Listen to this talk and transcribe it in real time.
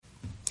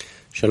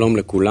שלום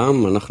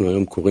לכולם, אנחנו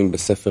היום קוראים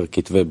בספר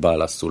כתבי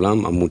בעל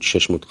הסולם, עמוד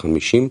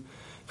 650,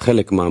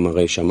 חלק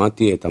מאמרי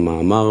שמעתי, את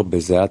המאמר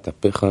בזיעת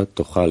אפיך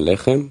תאכל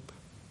לחם,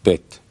 ב'.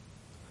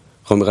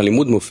 חומר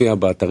הלימוד מופיע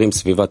באתרים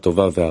סביבה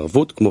טובה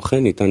וערבות, כמו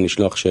כן ניתן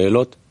לשלוח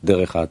שאלות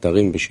דרך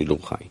האתרים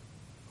בשידור חי.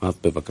 רב,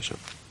 בבקשה.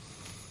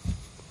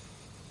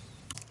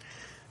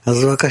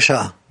 אז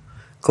בבקשה,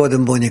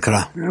 קודם בוא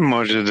נקרא.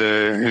 Може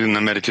да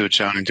намерите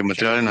учебните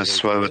материали на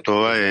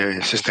това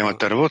е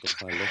системата Арвот.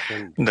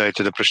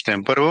 Дайте да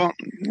прочетем първо.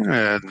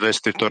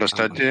 202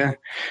 статия.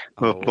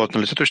 В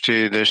плотно лицето ще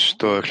идеш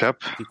този хляб.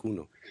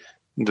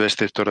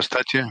 202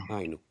 статия.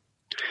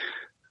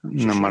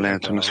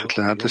 Намалението на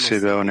светлината се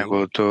явява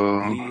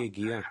неговото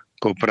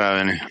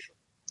поправяне.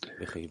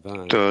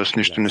 Тоест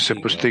нищо не се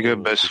постига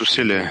без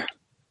усилие.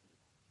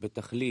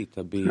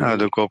 А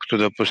доколкото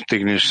да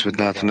постигнеш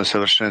светлината на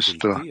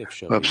съвършенството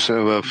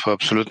в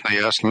абсолютна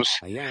ясност,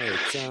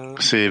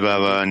 се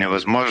явява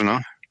невъзможно.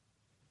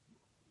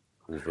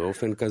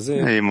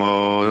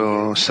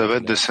 Има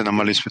съвет да се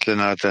намали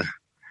светлината.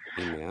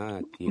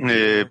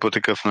 И по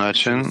такъв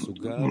начин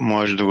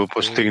можеш да го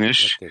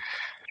постигнеш.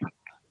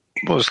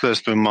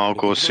 Последствие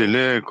малко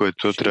усилие,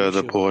 което трябва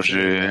да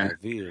положи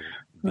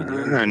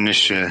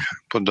нише,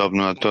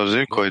 подобно на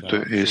този, който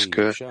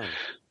иска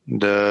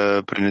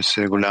да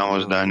принесе голямо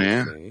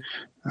здание,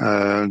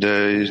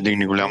 да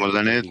издигне голямо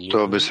здание,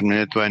 то без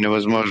съмнение това е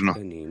невъзможно.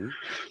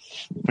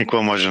 И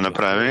какво може да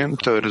направи?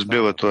 Той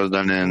разбива това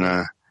здание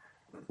на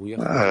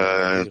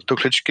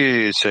туклички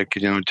и всеки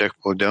един от тях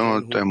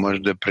по-отделно той може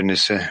да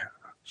принесе.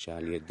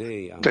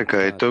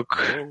 Така и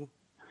тук,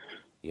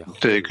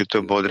 тъй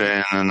като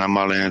благодарение на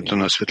намалянето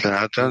на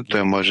светлината,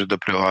 той може да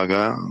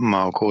прилага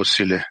малко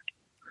усилие,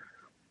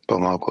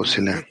 по-малко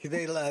усилие.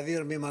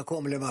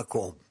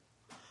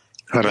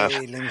 Рав.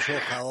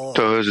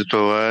 За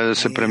това е да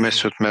се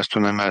премести от място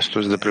на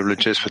място, за да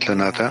привлече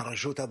светлината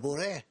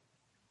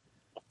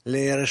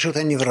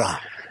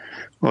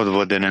от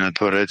владение на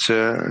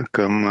Твореца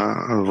към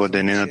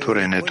владение на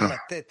творението,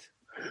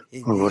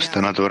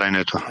 властта на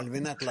творението.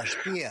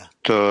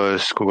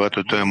 Тоест,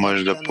 когато той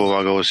може да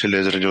полага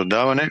усилия заради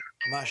отдаване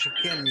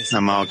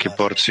на малки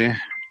порции,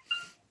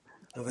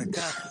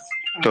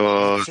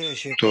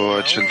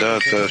 това, че да,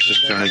 това ще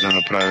стане да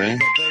направи.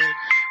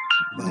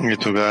 И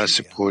тогава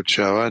се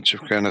получава, че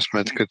в крайна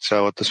сметка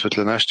цялата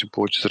светлина ще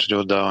получи заради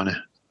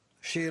отдаване.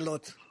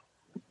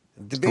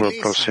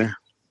 Въпроси?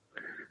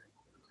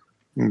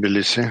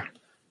 Били си?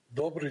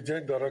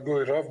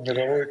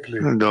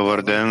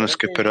 Добър ден,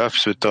 скъпи Рав,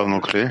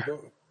 световно кли.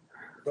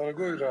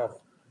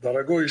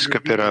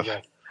 Скъпи Рав,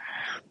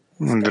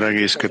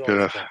 драги скъпи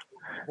Рав,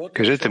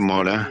 кажете,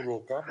 моля,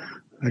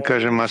 да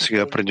кажем, аз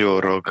сега преди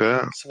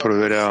урока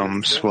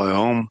проверявам своя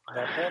ум,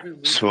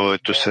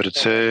 своето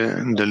сърце,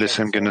 дали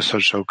съм ги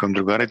насочил към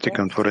другарите,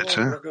 към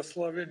Твореца.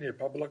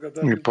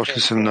 И после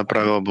съм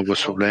направил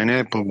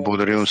благословление,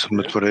 поблагодарил съм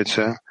на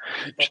Твореца,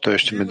 че той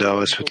ще ми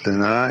дава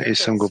светлина и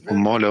съм го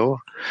помолил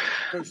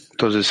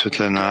този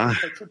светлина.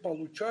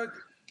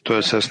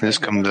 Тоест аз не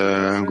искам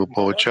да го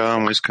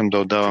получавам, искам да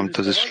отдавам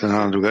тази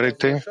светлина на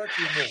другарите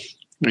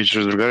и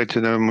чрез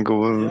другарите да му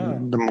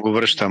го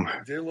връщам.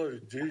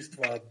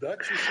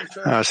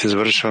 Аз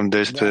извършвам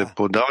действие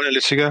по отдаване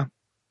ли сега?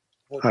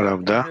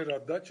 Рав, да.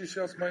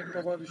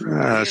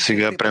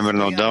 Сега,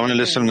 примерно, отдаване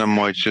ли съм на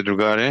моите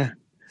другари?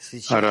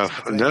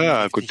 Рав,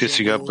 да, ако ти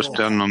сега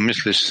постоянно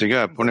мислиш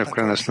сега, поне в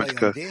крайна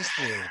сметка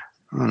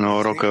на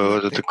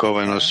урока за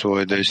такова едно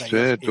свое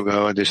действие,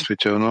 тогава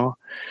действително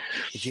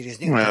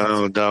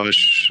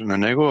даваш на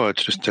него, а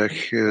чрез тях,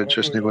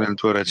 чрез него на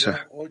Твореца.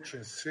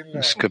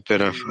 Скъпи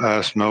Рав,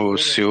 аз много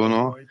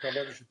силно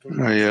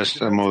и аз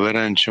съм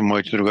уверен, че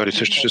моите другари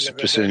също ще се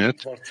присъединят.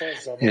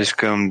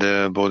 Искам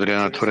да благодаря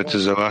на Твореца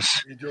за вас.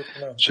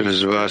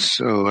 Чрез вас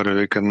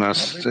върви към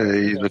нас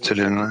и идва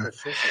целена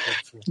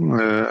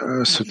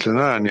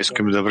светлина. Не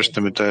искаме да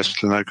връщаме тази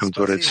светлина към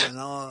Твореца.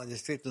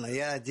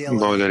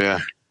 Благодаря.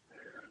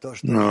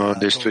 Но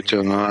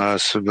действително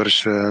аз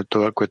върша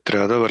това, което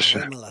трябва да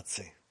върша.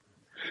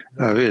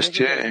 А вие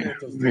сте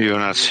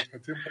юнаци.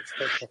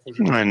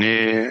 А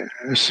ние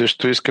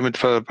също искаме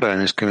това да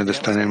правим. Искаме да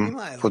станем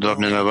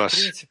подобни на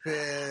вас.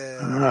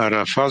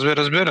 Раф, аз ви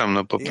разбирам,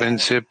 но по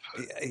принцип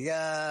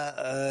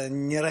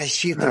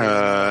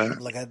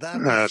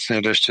аз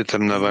не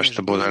разчитам на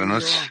вашата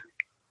благодарност.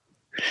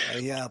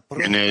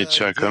 И не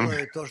чакам.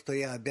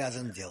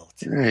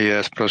 И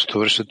аз просто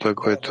върша това,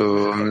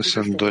 което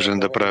съм длъжен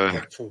да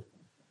правя.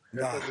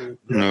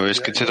 Но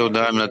искате да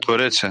отдаваме на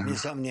Твореца.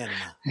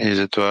 И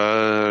за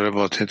това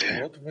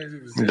работите.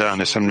 Да,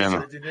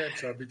 несъмнено.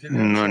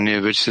 Но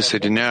ние вече се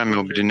съединяваме,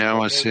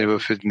 обединяваме се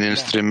в един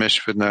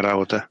стремеж, в една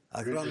работа.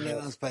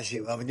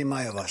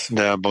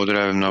 Да,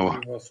 благодаря ви много.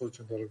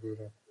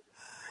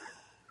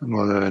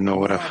 Благодаря ви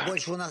много, Раф.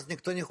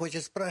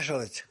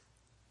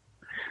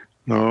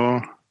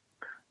 Но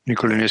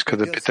никой не иска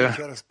да пита.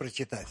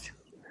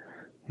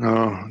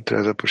 Но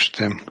трябва да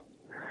прочетем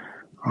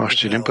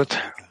още един път.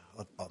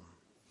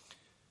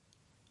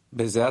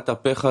 בזיעת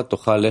אפיך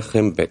תאכל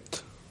לחם ב'.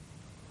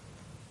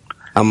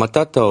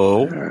 המתת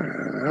האור.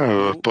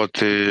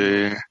 под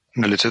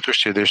на лицето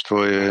ще идеш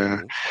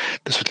твоя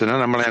светлина,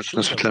 намалението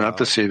на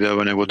светлината се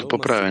явява неговото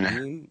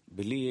поправяне.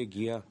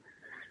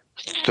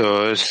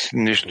 Тоест,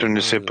 нищо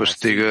не се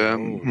постига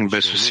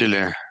без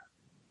усилие.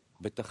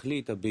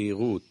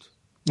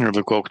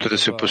 Доколкото да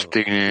се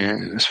постигне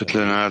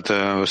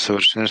светлината в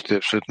съвършенство,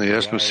 абсолютно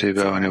ясно се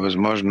явява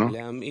невъзможно.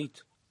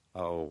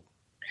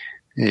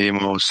 И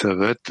имал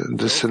съвет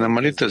да се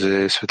намали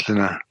тази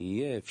светлина.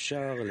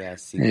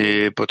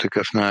 И по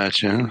такъв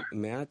начин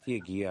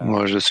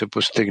може да се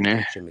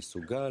постигне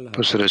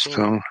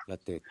посредством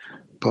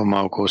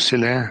по-малко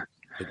усилие,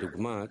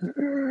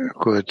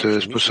 който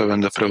е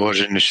способен да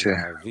приложи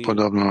неща,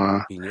 подобно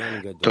на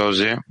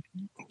този,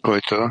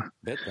 който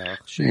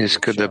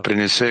иска да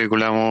принесе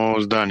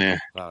голямо здание.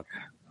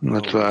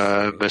 Но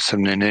това без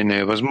съмнение не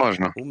е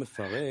възможно.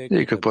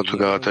 И какво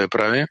тогава той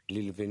прави?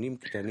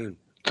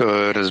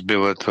 Той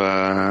разбива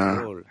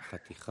това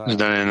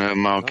здание на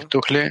малки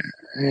тухли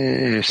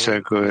и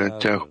всяко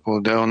от тях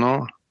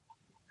по-отделно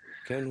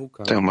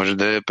той може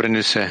да я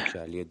принесе.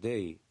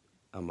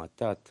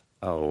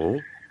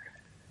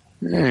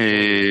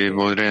 И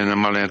благодарение на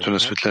намалението на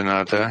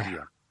светлината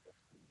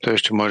той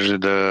ще може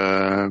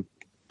да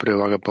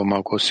прилага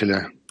по-малко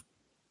усилия.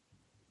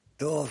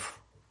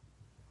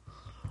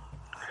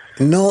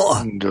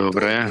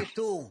 Добре.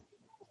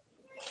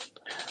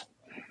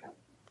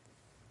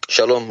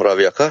 Шалом, Рав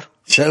Якар.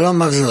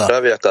 Шалом, HaSulam.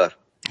 Рав Якar.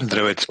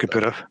 Здравейте,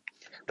 скъпи Рав.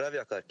 Rav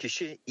Yakar,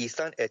 kişi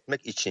ihsan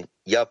etmek için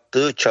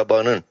yaptığı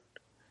çabanın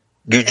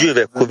gücü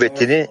ve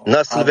kuvvetini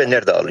nasıl ve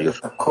nerede alıyor?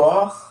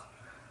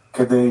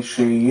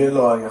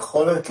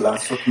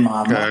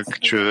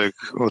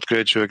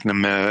 Откъде човек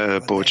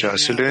получава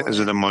сили,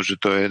 за да може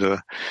той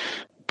да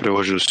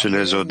приложи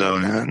усилия за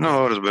отдаване.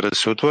 Но разбира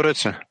се, от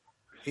Твореца.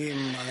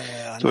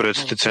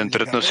 Творецът е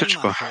центърът на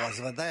всичко.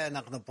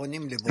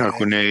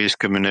 Ако ние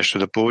искаме нещо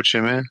да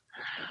получим,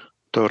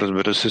 то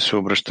разбира се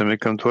обръщаме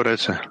към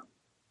Твореца.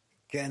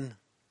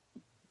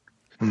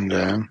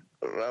 Да.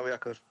 Rav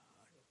Yakar.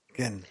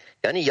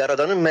 Yani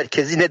Yaradan'ın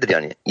merkezi nedir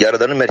yani?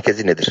 Yaradan'ın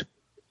merkezi nedir?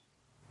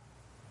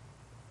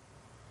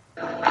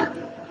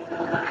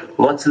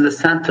 What's the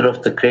center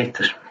of the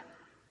creator?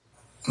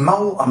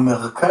 מהו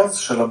המרכז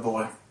של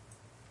הבורא?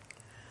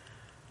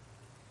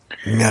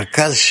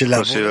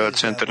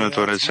 Център на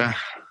Твореца.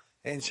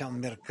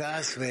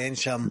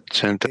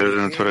 Център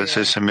на Твореца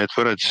е самият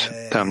Творец.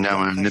 Там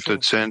няма нито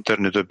център,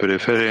 нито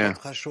периферия.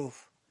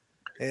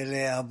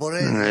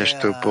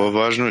 Нещо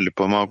по-важно или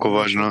по-малко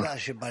важно.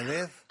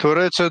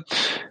 Творецът,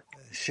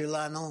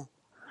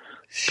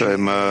 той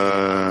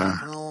има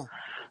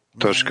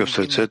точка в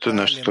сърцето,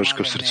 нашата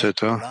точка в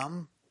сърцето,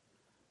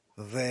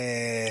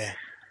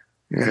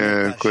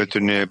 което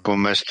ние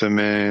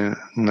поместваме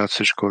над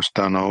всичко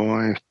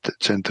останало и в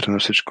центъра на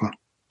всичко.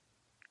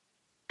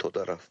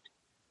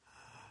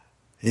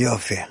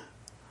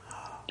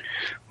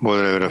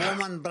 Благодаря, Раф.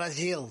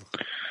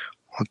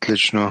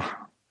 Отлично.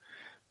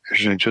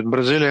 Gente от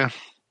Бразилия.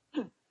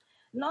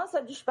 Nossa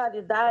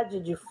disparidade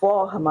de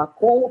forma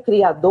com o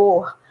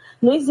Criador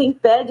nos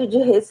impede de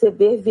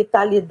receber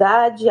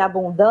vitalidade e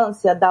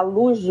abundância da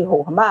luz de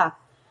Hormá?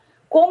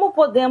 Como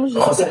podemos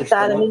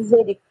despertar a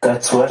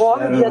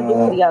misericórdia do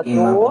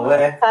Criador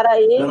para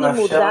Ele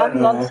mudar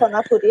nossa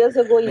natureza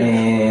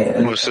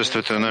egoísta?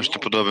 Отсъствието на нашето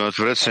подобие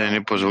Творец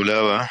ни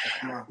позволява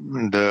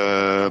да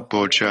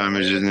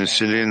получаваме жизнени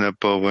сили,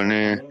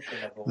 напълване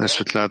на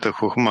светлината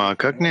Хохма.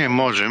 Как ние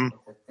можем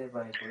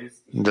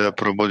да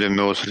пробудим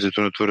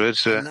милосърдието на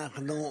Твореца,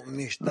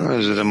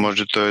 за да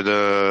може той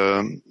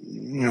да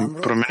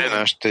промени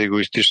нашата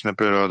егоистична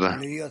природа.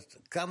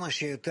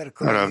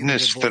 Равни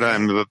се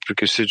стараем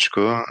въпреки всичко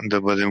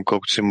да бъдем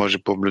колкото се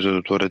може по-близо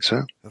до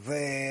Твореца.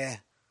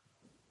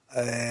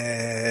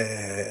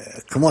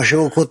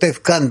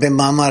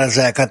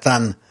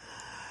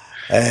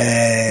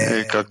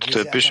 И както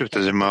той пише в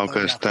тази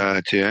малка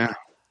статия,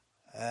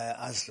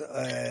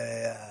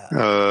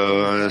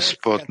 с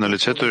пот на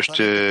лицето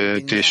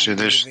ти ще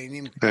ядеш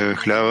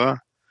хляба.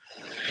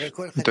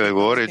 Той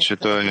говори, че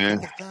той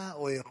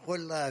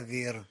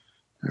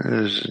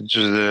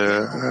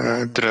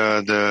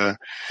трябва да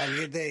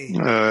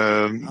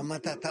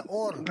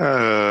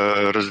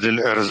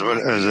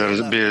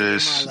разбие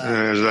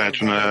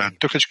разданието на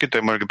тухлички,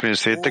 той може да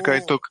принесе и така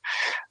и тук.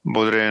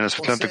 Благодарение на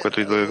светлината,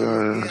 която идва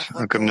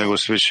към него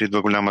свичи,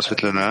 идва голяма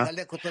светлина.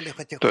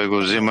 Той го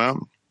взима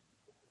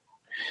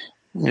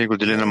и го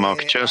дели на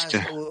малки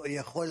части.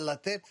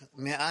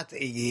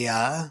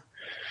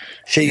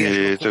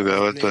 И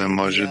тогава той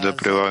може да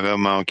прилага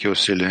малки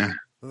усилия.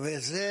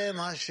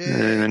 И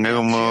на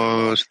него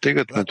му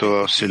стигат на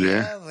това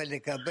усилие.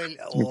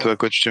 И това,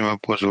 което ще му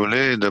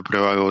позволи да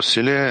прилага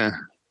усилие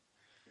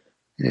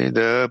и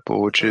да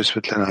получи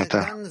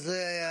светлината.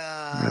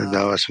 Да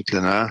дава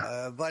светлина.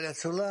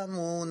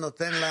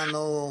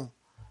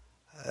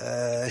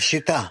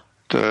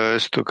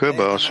 Тоест, тук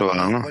Баал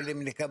Сулам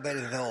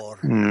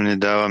ни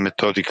дава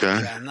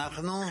методика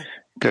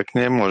как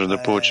ние може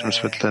да получим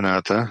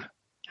светлината.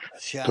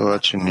 Това,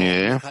 че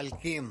ние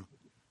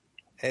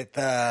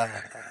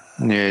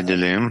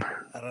делим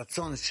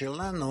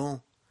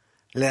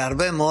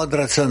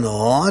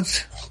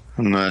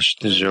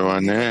Нашите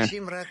желания,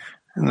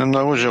 на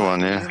много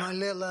желания.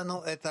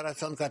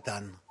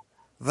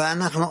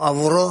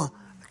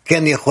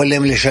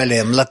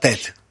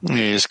 И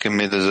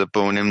искаме да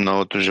запълним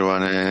новото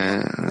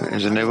желание.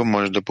 За него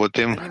може да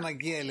платим,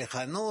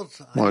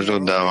 може да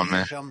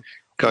отдаваме.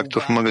 Както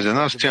в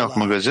магазина, аз стигам в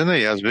магазина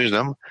и аз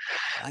виждам,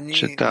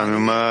 че там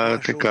има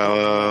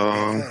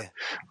такава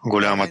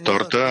голяма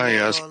торта и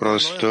аз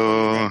просто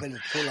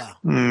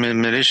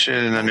мирише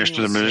на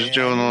нещо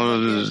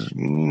забележително,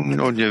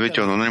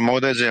 удивително. Не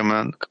мога да я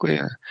взема. Какво е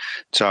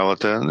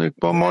цялата? Но и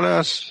помоля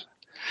аз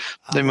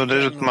да ми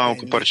отрежат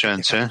малко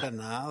парченце.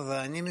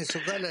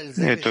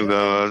 И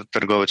тогава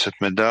търговецът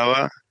ме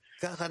дава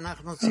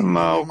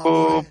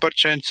малко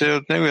парченце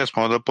от него и аз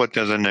мога да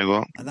платя за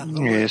него.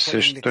 И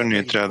също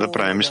ние трябва да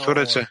правим с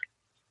Твореца.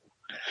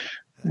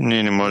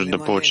 Ние не можем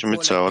да получим и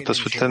цялата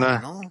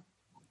светлина,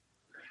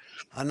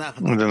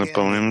 да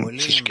напълним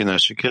всички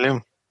наши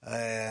килим.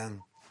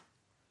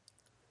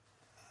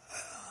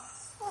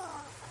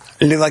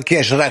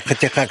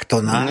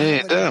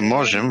 Ние да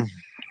можем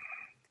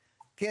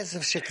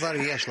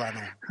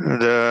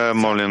да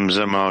молим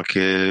за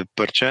малки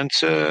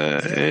парченца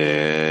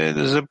и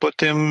да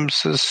заплатим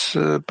с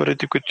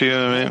парите, които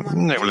имаме,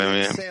 не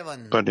големи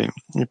пари.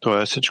 И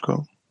това е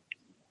всичко.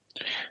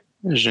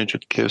 Женич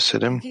от Киев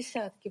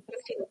 7.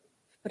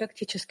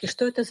 Практически,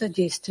 что это за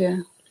действие?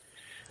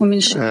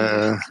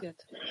 Уменьшение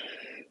света.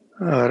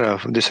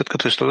 Рав,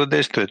 десятката е що да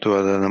действие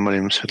това да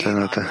намалим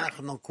светлината?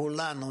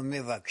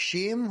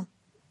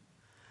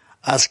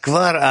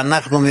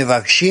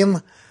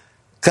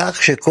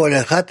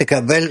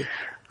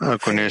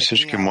 Ако ние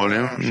всички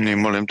молим, ние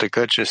молим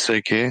така, че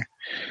всеки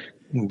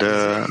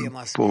да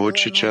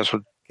получи част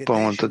от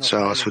пълната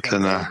цяла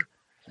светлина.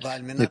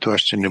 И това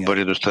ще ни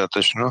бъде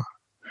достатъчно,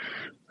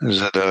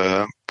 за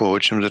да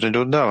получим заради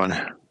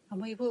отдаване.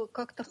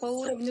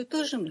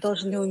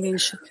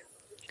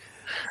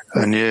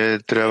 А ние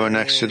трябва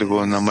някакси да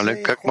го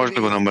намалим. Как може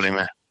да го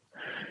намалиме?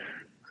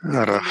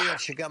 Раф.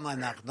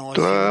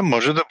 Това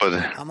може да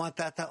бъде.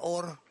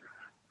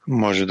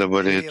 Може да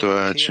бъде и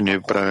това, че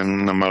ние правим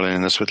намаление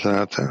на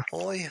светлината.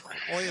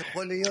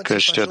 Така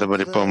че тя да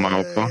бъде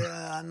по-малко.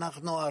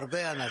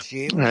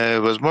 Е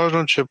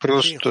възможно, че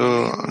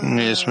просто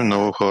ние сме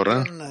много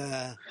хора,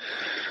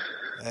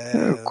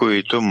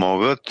 които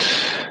могат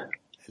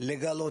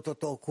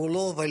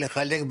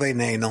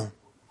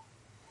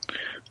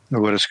да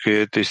го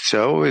разкрият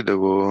изцяло и да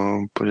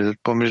го поделят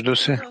помежду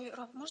си.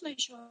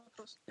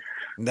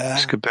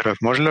 Скъпи Рав,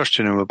 може ли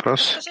още един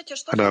въпрос?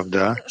 Рав,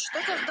 да.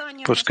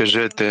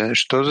 Подскажете,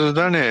 що за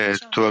здание е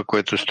това,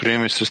 което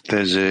строим с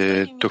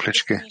тези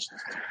тухлички?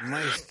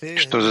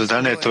 Що за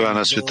здание е това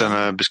на света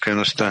на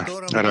безкрайността?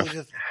 Рав,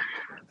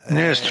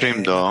 ние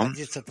строим дом,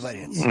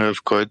 в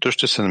който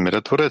ще се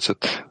намира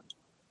Творецът.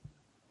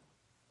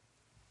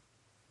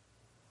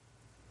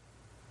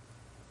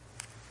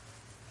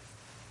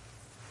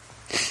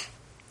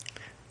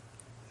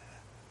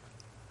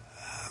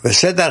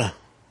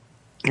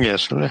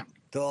 Ясно ли?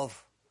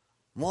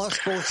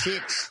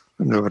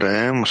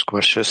 Добре, Москва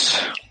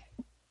 6.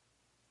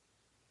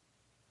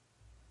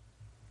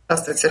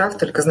 Здравствуйте, Раф,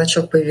 только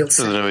значок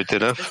появился. Здравейте,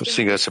 Раф.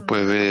 Сега се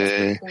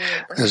появи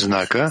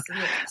знака.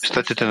 В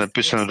статията е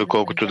написано,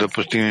 доколкото да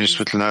постигне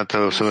светлината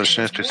в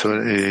съвършенство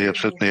и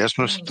абсолютна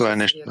ясност. Това е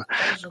нещо,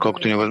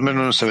 колкото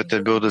невъзможно, но съветът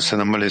е бил да се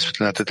намали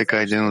светлината.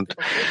 Така един от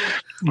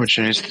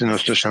учениците на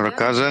Восточна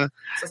каза,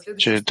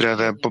 че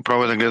трябва да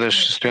попробва да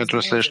гледаш състоянието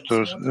на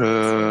следващото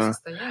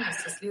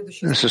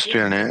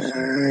състояние.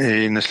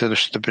 И на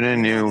следващата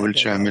степен ние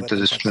увеличаваме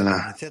тази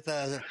светлина.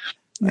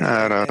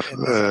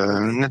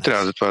 Не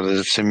трябва за това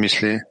да се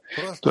мисли.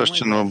 Това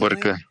ще не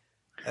обърка.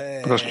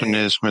 Просто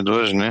ние сме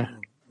длъжни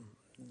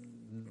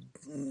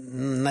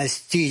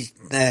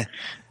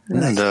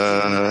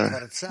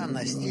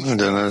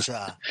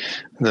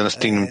да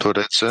настигнем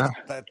Твореца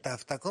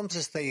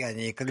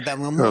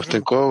в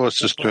такова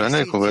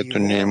състояние, когато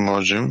ние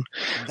можем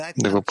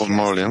да го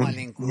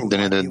помолим, да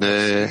ни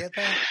даде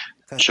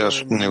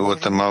част от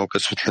неговата малка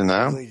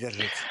светлина,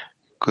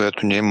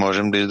 която ние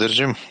можем да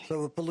издържим,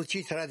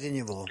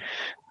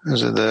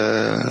 за да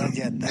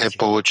я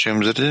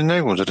получим заради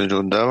него, заради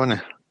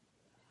отдаване.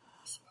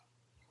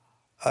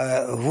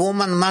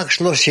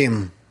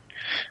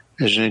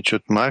 Женич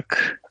от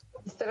Мак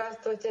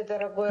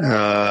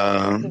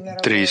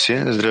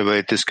 30.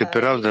 Здравейте,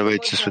 скъпи Рав,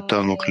 здравейте,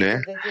 световно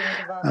кле.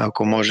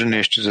 Ако може,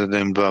 ние ще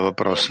зададем два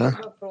въпроса.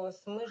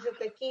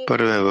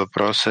 Първият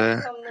въпрос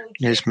е,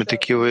 ние сме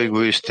такива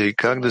егоисти.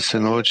 Как да се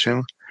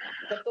научим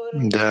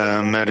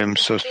да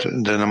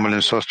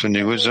намалим собствен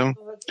егоизъм,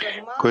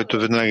 който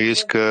веднага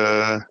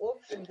иска,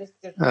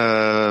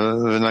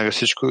 веднага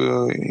всичко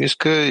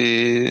иска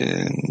и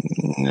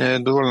не е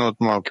доволен от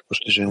малки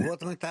постижения.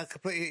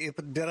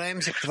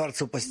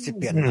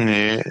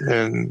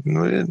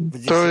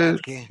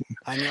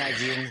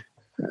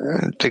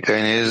 Така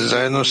и ние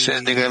заедно се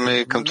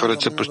издигаме към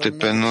Твореца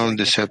постепенно в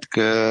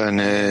десятка, а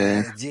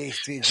не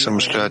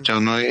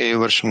самостоятелно, и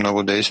вършим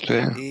много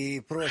действия.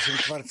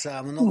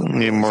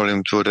 И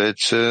молим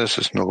Твореца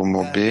с много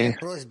молби.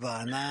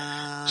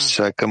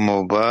 Всяка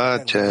молба,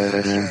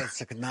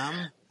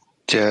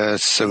 тя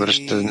се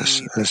връща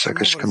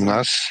сякаш към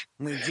нас.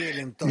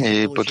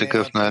 И по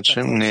такъв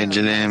начин ние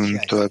делим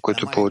това,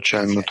 което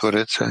получаваме от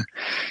Твореца,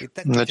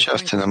 на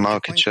части, на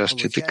малки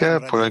части.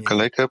 Така,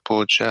 полека-лека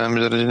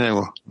получаваме заради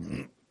него.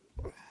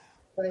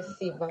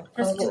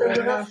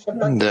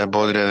 Да,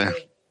 благодаря ви.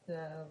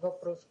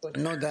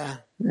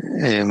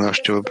 Имаме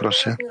още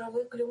въпроси.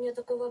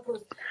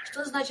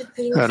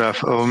 Раф,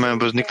 в мен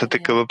възникна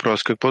такъв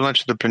въпрос. Какво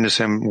значи да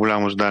принесем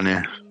голямо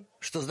здание?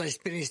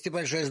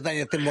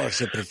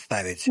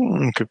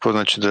 Какво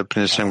значи да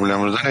принесем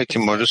голямо здание? Ти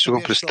можеш да си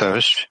го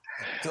представиш.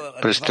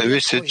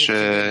 Представи си,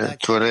 че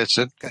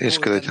Творецът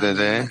иска да ти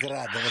даде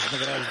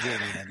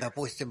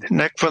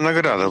някаква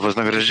награда,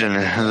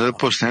 възнаграждение. Да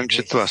допуснем,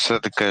 че това са,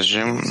 да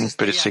кажем,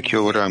 50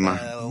 килограма.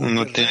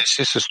 Но ти не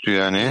си в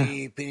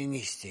състояние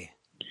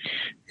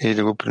и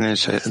да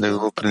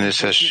го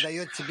принесеш.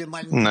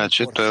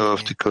 Значи, той в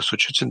такъв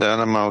случай ти дава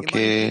на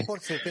малки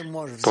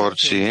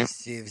порции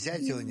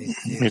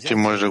и ти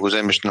можеш да го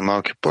вземеш на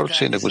малки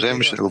порции, да го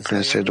вземеш и да го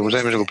принесеш, да го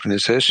вземеш да го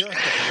принесеш,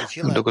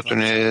 докато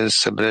не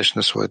събереш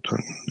на своето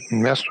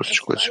място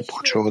всичко, което си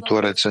получил от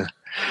Твореца.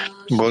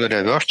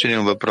 Благодаря ви. Още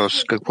един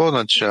въпрос. Какво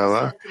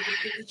означава,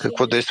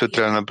 какво действие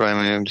трябва да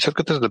направим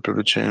десятката, за да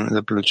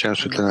привлечем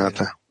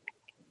светлината?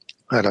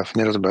 Раф,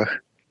 не разбрах.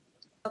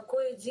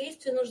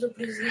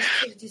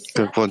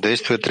 Какво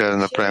действие трябва да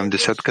направим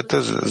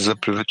десятката за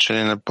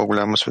привлечение на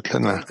по-голяма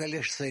светлина?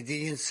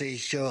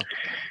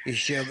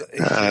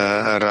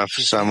 Раф,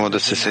 само да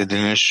се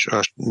съединиш,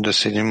 да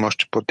седим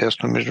още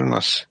по-тясно между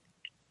нас.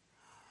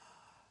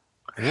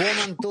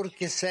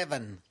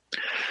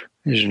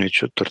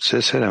 Женичи от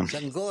Турция 7.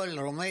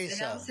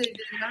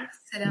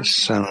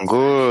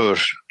 Сангур.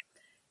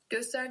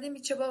 Gösterdiğim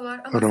bir çaba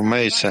var ama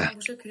Rumeysa.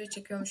 boşa küre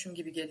çekiyormuşum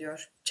gibi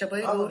geliyor.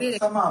 Çabayı doğru yere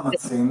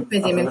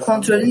gitmediğimin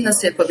kontrolünü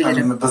nasıl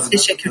yapabilirim?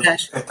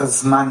 Teşekkürler. את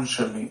הזמן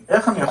שלי.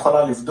 איך אני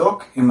יכולה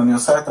לבדוק אם אני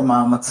עושה את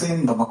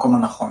המאמצים במקום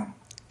הנכון?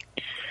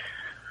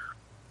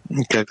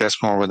 Как аз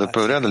мога да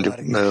проверя дали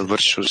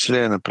върши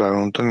усилие на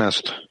правилното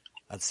място?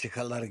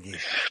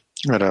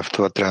 Раф,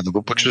 това трябва да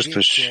го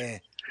почувстваш.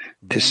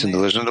 Ти си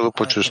длъжен да го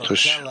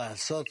почувстваш.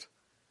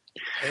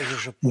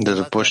 Да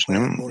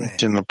започнем,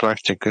 ти на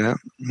практика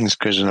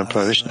искаш да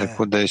направиш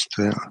някакво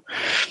действие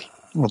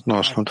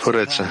относно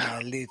Твореца.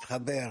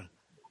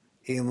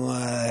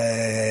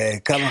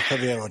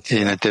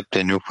 И на теб те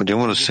е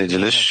необходимо да се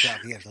делиш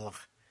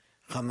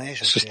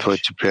с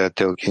твоите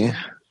приятелки,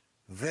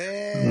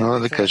 но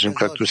да кажем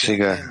както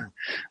сега.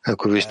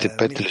 Ако вие сте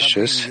 5 или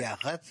 6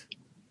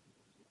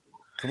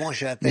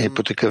 и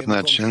по такъв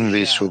начин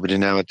вие се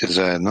обединявате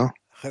заедно,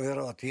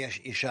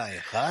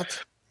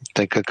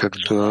 така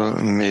както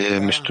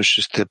между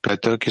 6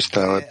 приятелки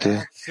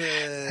ставате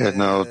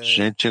една от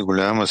жените,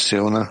 голяма,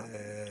 силна.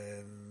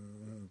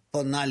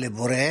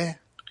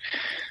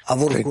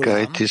 Така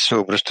и ти се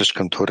обръщаш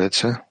към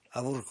Твореца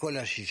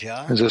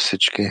за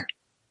всички.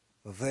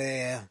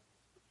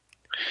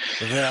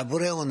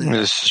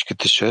 За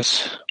всичките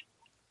 6.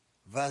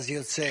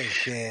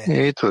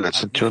 И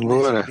Творецът ти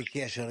отговаря.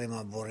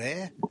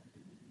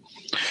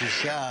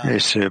 И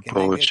се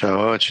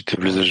получава, че ти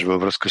влизаш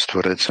във връзка с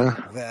Твореца.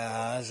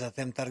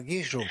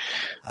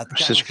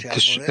 Всичките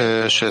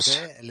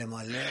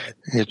 6.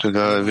 И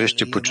тогава вие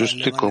ще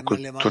почувствате колко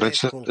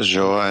Творецът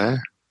желае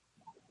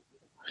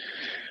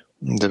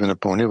да ви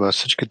напълни вас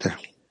всичките.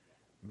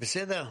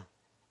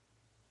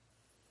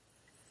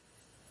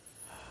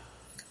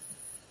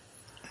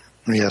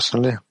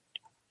 Ясно ли?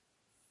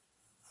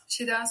 Bir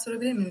şey daha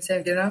sorabilir miyim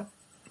sevgili Rab?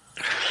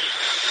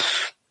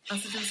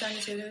 Aslında sen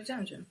de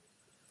çevireceğim canım.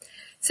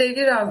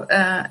 Sevgili Rab,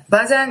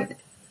 bazen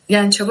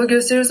yani çaba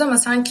gösteriyoruz ama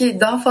sanki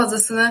daha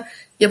fazlasını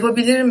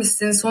yapabilir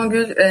misin?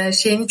 Songül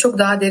şeyini çok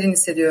daha derin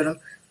hissediyorum.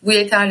 Bu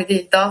yeterli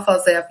değil, daha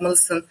fazla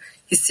yapmalısın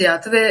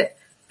hissiyatı ve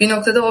bir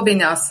noktada o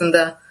beni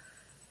aslında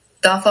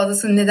daha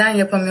fazlasını neden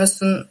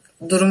yapamıyorsun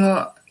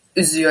durumu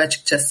üzüyor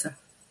açıkçası.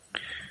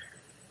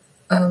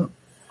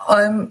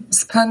 I'm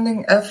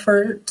spending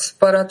effort,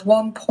 but at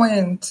one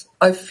point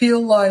I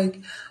feel like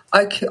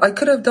I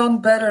could have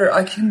done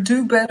better. I can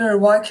do better.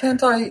 Why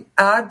can't I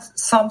add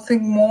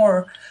something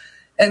more?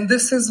 And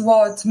this is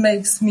what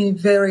makes me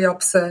very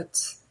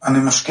upset. אני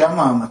משקיע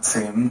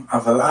מאמצים,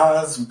 אבל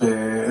אז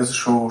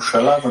באיזשהו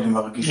שלב אני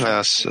מרגיש...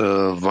 Аз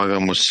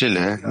влагам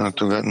усилие, но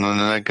на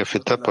някакъв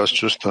етап аз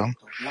чувствам,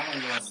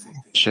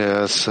 че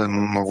аз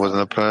мога да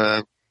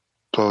направя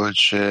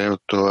повече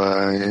от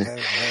това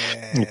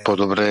и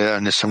по-добре,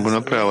 а не съм го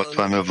направил.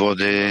 Това ме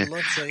води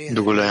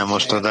до голямо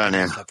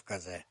страдание.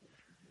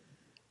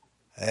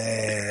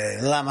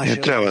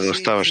 Не трябва да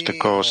оставаш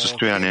такова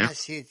състояние.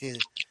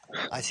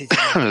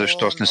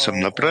 Защо аз не съм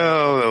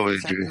направил,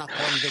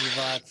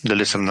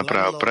 дали съм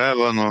направил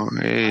правилно,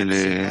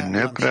 или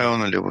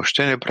неправилно, или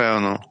въобще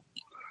неправилно.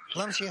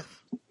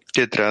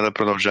 Ти трябва да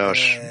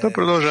продължаваш. Да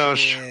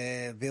продължаваш.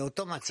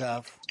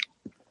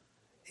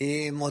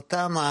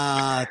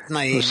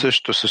 В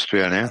същото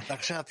състояние,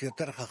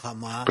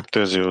 при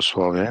тези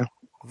условия,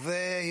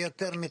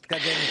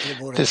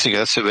 ти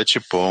сега си вече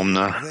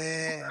по-умна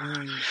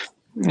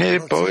и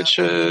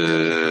повече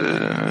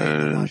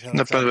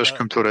напредваш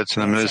към Твореца,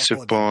 намери се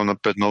в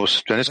по-напредново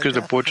състояние. Искаш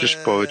да получиш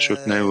повече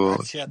от него,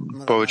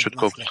 повече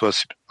отколкото това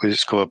си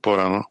изискала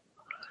по-рано.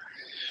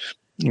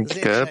 И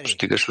така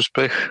постигаш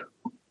успех.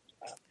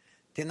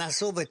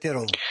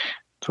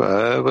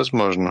 Това е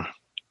възможно.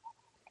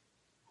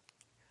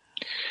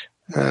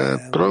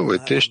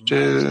 Пробвайте, ще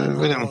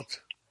видим.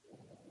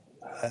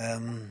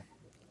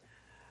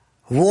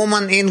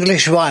 Woman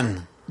English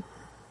 1.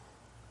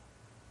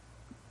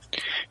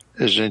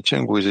 Жените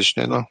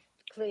англоязични едно.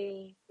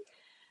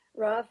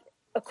 Rav,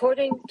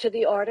 according to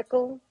the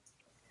article,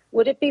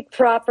 would it be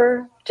proper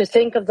to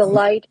think of the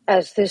light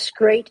as this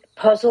great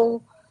puzzle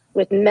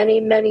with many,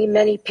 many,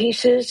 many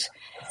pieces,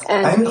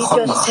 and we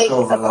just take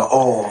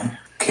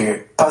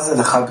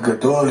כפאזל אחד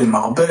גדול עם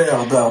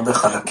הרבה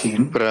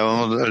חלקים.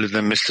 Правилно ли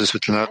да мисля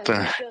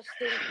светлината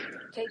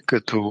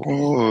като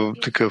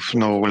такъв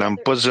много голям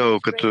пъзъл,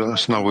 като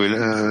с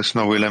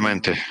много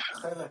елементи?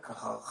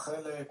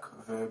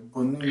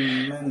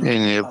 И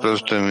ние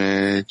просто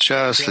ми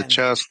част след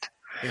част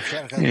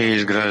и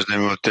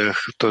изграждаме от тях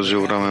този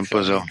огромен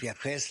пъзъл.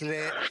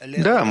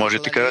 Да,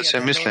 може така да се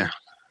мисли.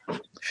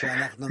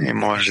 И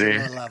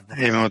може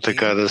именно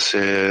така да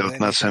се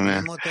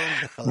отнасяме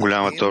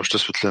голямата обща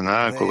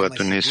светлина,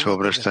 когато ние се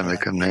обръщаме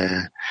към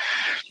нея.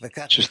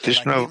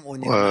 Частично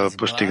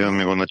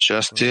постигаме го на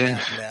части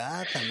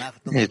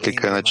и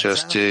така на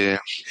части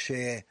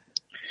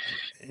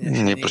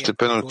ние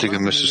постепенно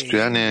стигаме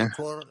състояние,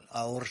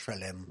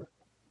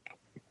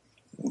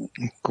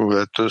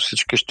 когато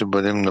всички ще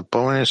бъдем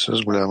напълнени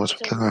с голяма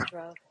светлина.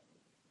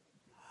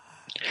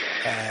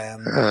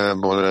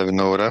 Благодаря ви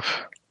много,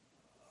 Рав.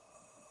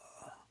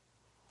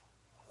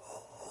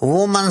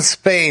 Woman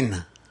Spain.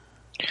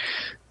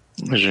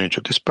 Женич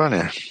от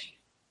Испания.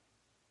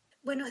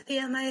 Buenos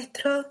días,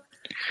 maestro.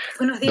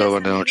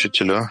 Добър ден,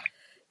 учителю.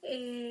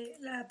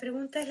 La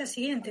pregunta es la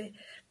siguiente.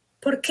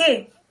 ¿Por qué,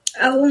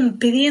 aún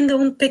pidiendo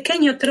un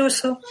pequeño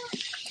trozo,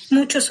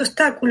 muchos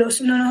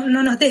obstáculos no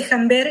nos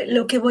dejan ver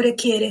lo que Bore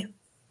quiere?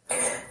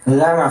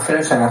 למה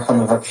אפילו שאנחנו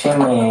מבקשים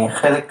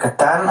חלק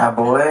קטן,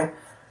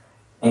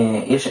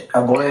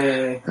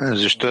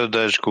 Защо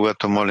даже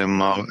когато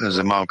молим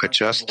за малка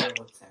част,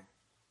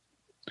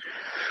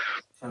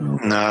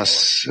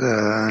 нас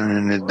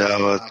не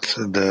дават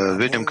да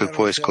видим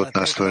какво иска от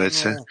нас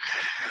Твореца.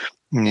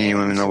 Ние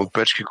имаме много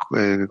пречки,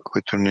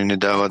 които ни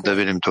дават да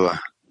видим това.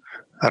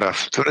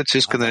 Раф, Твореца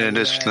иска да ни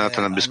даде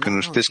светлината на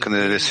безкрайността, иска да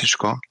ни даде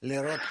всичко,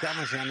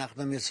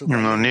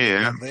 но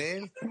ние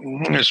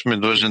сме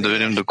длъжни да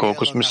видим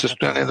доколко сме в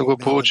състояние да го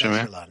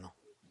получим,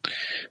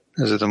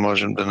 за да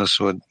можем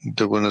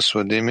да го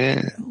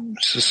насладим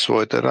със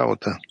своята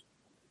работа.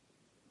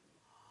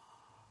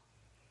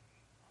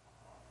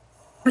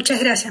 Muchas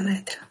gracias,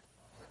 maestro.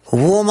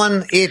 Woman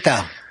Ita.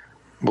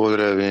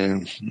 Благодаря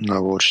ви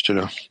много,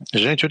 учителю.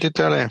 Жените от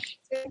Италия.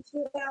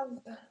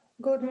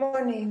 Good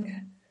morning.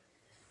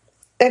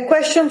 A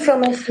question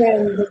from a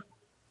friend.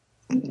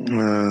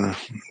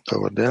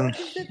 Добър ден. What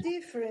is the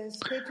difference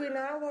between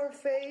our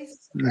faith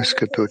Днес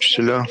като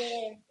учителю.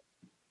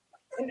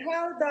 And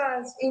how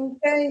does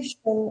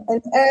intention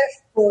and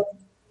effort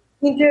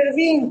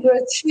intervene to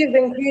achieve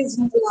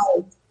increasing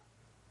light?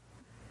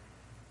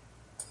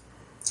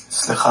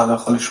 סליחה, לא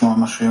יכול לשמוע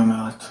מה שהיא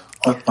אומרת.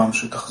 עוד פעם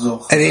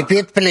שתחזור.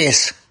 Repeat,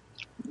 please.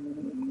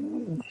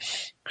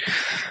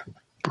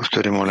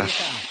 Повтори, моля.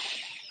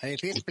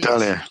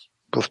 Италия.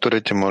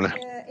 Повторите, моля.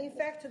 In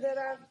fact, there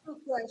are two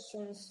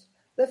questions.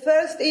 The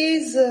first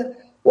is,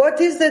 what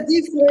is the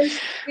difference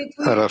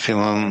between... Раф,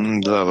 имам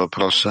два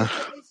въпроса.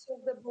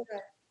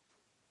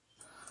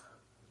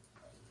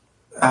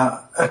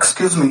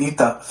 Excuse me,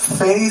 Ita.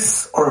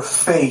 Faith or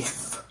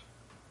faith?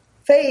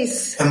 Faith.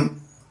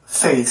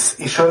 Faith.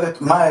 היא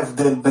שואלת מה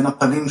ההבדל בין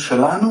הפנים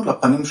שלנו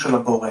לפנים של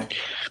הבורא.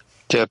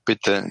 Тя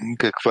пита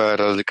каква е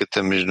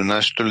разликата между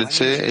нашето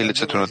лице и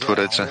лицето на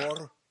Твореца.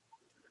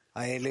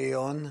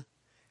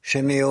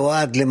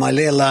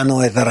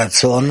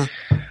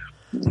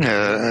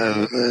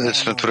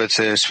 Лицето на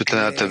Твореца е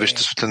светлината,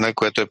 вижте светлина,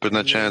 която е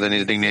предназначена да ни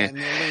издигне,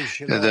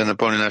 да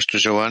напълни нашето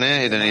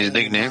желание и да ни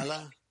издигне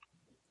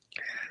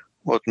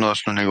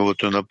относно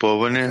неговото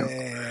напълване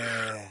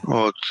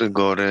от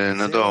горе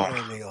надолу.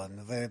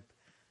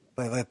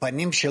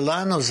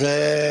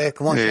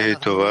 И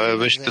това е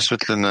висшата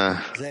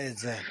светлина.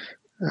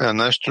 А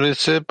нашето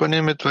лице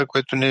паним е това,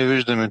 което ние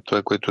виждаме,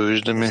 това, което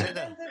виждаме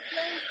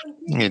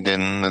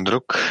един на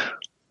друг.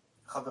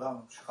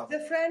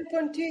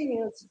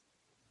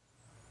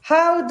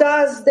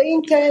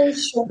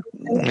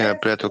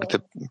 Приятелката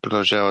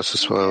продължава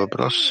със своя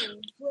въпрос.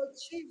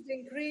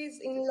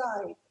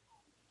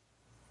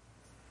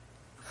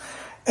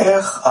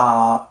 איך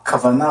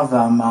הכוונה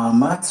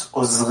והמאמץ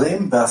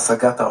עוזרים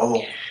בהשגת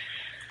האור?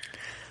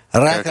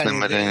 Как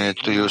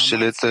намерението и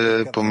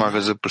усилията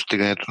помага за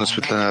постигането на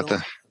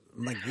светлината.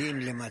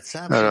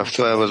 Рав,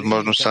 това е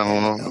възможно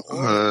само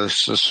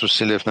с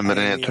усилие в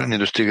намерението. Ние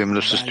достигаме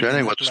до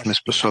състояние, когато сме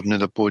способни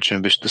да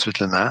получим висшата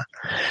светлина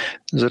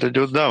заради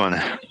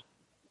отдаване.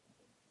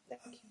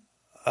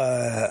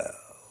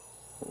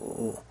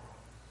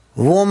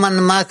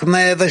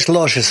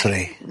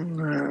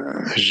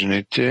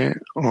 Жените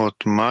от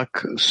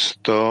Мак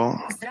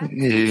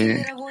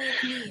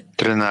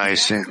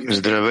 113.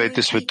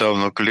 Здравейте,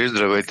 световно кли,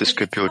 здравейте,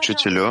 скъпи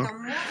учителю.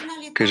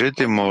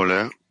 Кажете,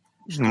 моля,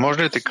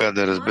 може ли така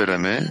да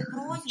разбираме,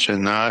 че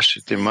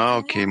нашите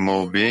малки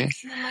молби,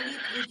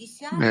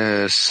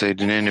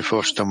 съединени в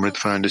общата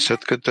молитва на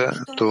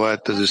десятката, това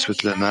е тази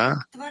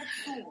светлина,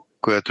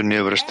 която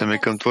ние връщаме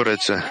към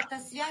Твореца.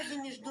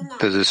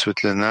 Тази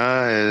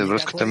светлина е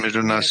връзката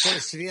между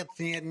нас.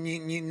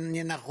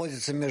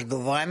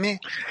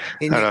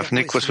 Рав,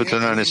 никаква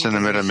светлина не се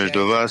намира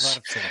между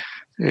вас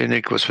и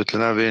никаква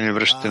светлина вие не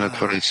връщате на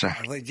Твореца.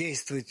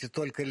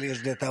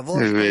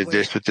 Вие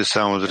действате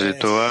само заради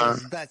това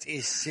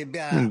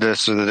да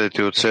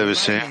създадете от себе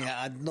си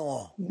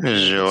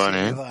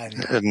желание,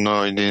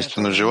 едно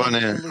единствено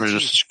желание между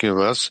всички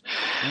вас,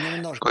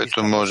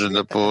 което може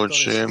да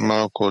получи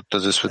малко от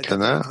тази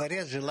светлина,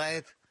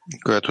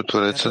 която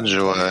Творецът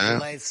желае,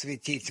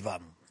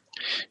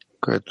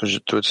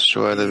 което Творецът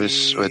желае да ви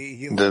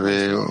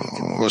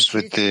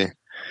освети,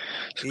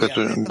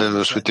 да ви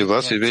освети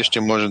вас и вие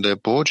ще може да я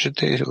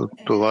получите и от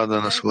това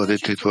да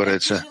насладите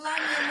Твореца.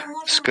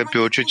 Скъпи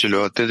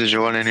учителю, тези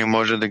желания не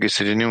може да ги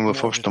съединим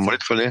в обща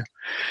молитва ли?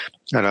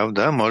 Рав,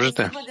 да,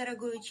 можете.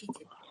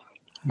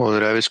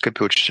 Благодаря ви,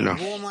 скъпи учителю.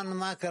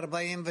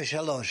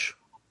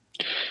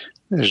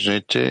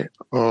 Жените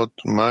от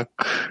Мак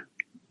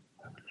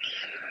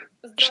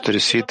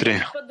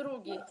 43.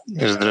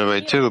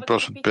 Здравейте,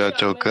 въпрос от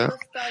приятелка.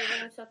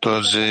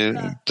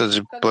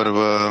 Тази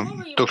първа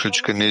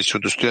тухличка ние си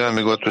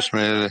удостояваме, когато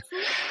сме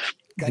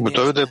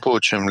готови да я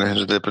получим ли,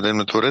 за да я предадем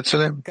на Твореца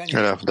ли?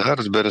 Рав, да,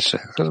 разбира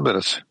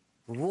се.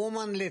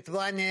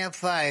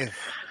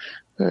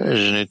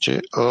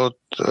 Жените от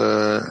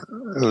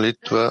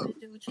Литва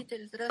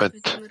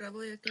 5.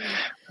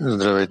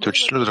 Здравейте,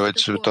 учителю,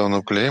 здравейте,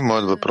 световно клей.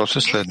 Моят въпрос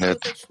е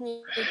следният.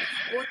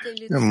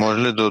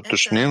 Може ли да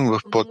уточним в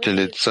поти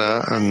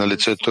лица на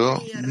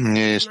лицето,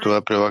 ние с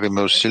това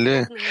прилагаме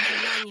усилие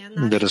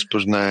да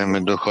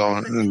разпознаем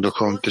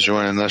духовните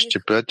желания на нашите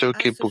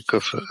приятелки, по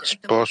какъв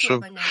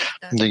способ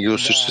да ги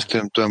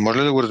осъществим това? Може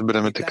ли да го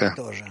разбираме така?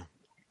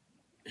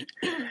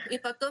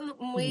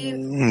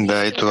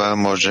 Да, и това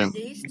може.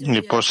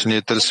 И после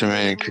ние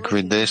търсим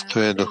какви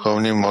действия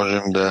духовни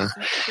можем да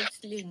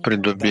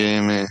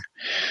придобием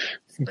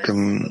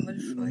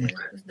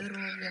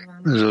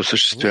за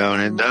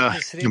осъществяване. Да,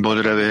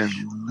 благодаря ви.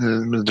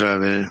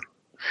 Здраве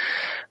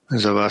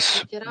за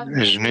вас.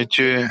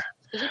 Жените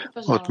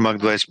от Мак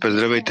 25.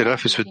 Здравейте,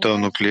 Раф и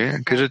световно клие.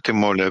 Кажете,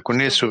 моля, ако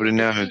ние се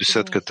обединяваме в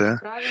десятката,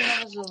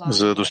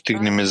 за да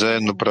достигнем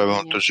заедно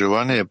правилното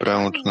желание и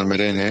правилното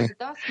намерение,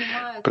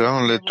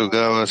 правилно ли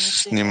тогава се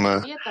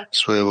снима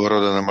своего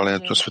рода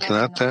намалението на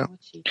светлината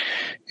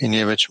и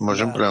ние вече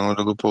можем правилно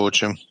да го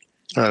получим?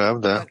 Раф,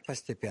 да.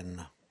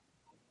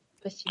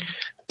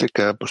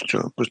 Така,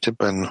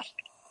 постепенно.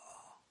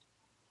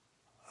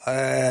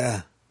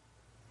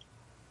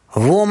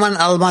 Woman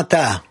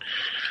Алмата.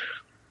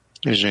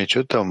 Жените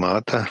от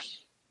Алмата.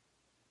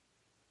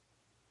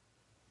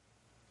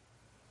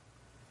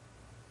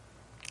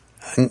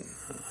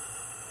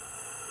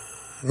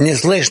 Не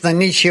слышно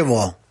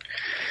ничего.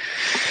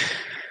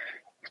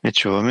 Не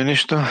чуваме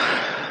нищо.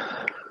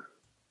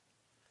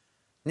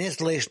 Не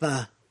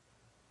слышно.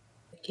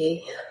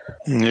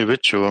 Не ви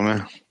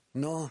чуваме.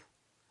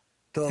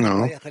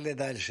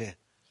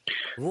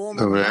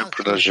 Добре,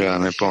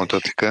 продължаваме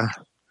по-нататък.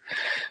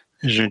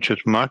 Жените от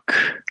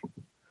Мак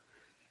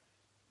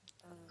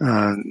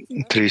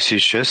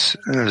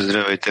 36.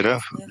 Здравейте,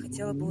 Раф.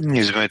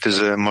 Извинете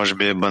за, може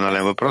би,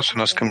 банален въпрос,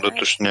 но искам да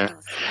уточня.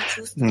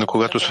 Но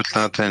когато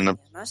светлината е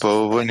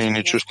напълва, ние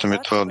не чувстваме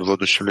това от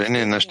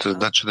въодушевление. Нашата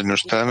задача да не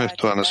оставяме в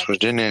това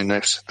наслаждение,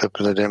 нека се да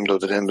предадем, да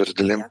отдадем, да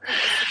разделим.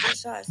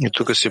 И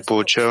тук се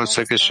получава,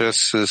 сякаш аз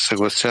се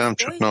съгласявам,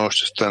 че отново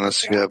ще стана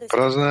сега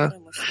празна,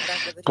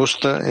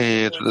 пуста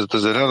и ето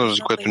тази радост,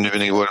 за която ние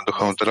винаги говорим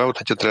духовната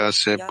работа, тя трябва да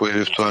се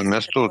появи в това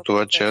място, от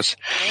това, че аз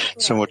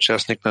съм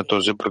участник на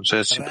този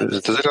процес.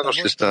 За тази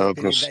радост ли става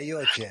въпрос?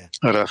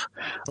 Раф,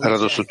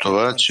 радост от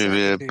това, че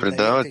вие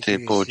предавате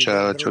и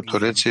получавате от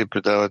Твореца и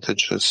предавате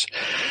чрез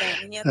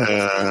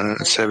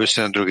себе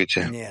си на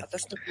другите.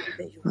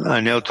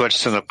 А не от това, че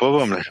се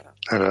напълвам ли?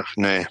 Раф,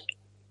 не.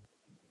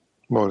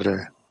 Благодаря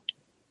ви.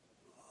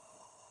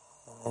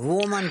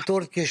 Woman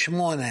Turkey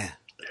 8.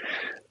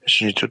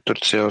 Жените от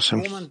Турция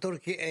 8.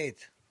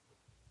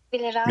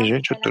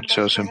 Жените от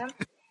Турция 8.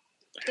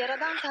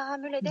 Yaradan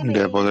tahammül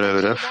Да, благодаря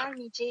ви, Раф.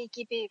 vermeyeceği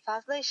gibi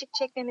fazla ışık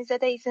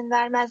çekmemize de izin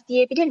vermez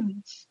diyebilir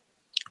miyiz?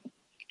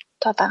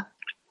 Toda.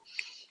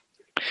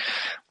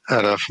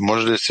 Раф,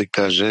 може ли да се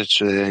каже,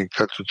 че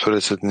както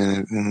Творецът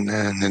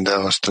не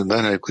дава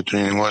страдания, които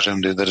ние не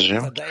можем да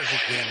издържим,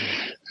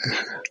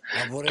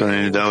 то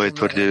не ни дава и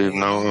твърди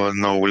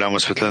много голяма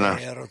светлина?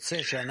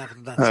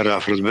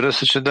 Раф, разбира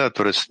се, че да,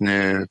 Творецът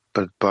ни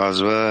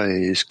предпазва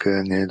и иска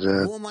ние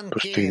да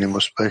постигнем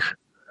успех.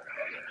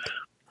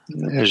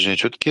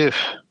 Женич от Киев.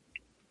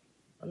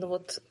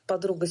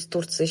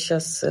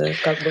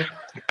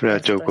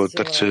 Приятелка от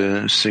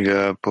Турция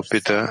сега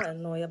попита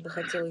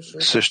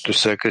също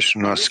сякаш,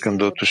 но аз искам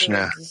да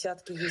уточня.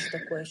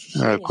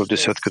 Ако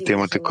десятката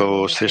има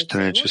такова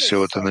усещане, че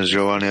силата на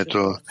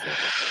желанието,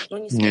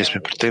 ние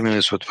сме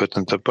притегнали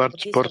съответната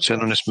порция,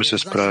 но не сме се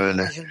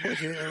справили.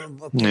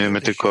 Ние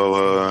имаме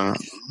такова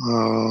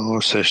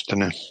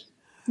усещане.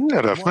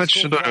 Раф, значи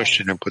ще дойде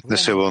още един път, не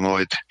се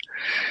вълнувайте.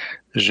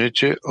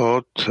 Жените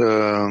от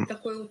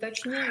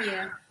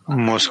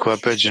Москва,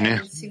 5 жени.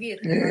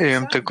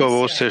 Имам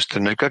такова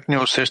усещане. Как не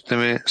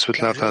усещаме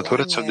светлината на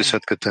Твореца в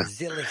десятката?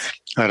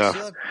 Раф,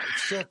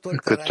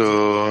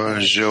 като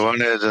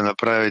желание да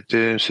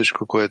направите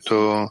всичко,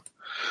 което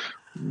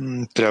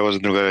трябва за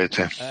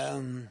другарите.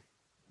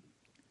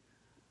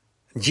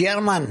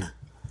 Германия.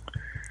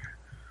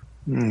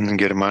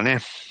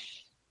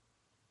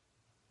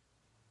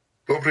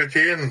 Добрый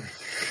день,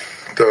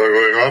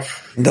 дорогой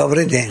Раф.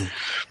 Добрый день.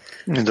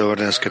 Добър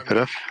ден, скъпи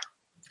Раф.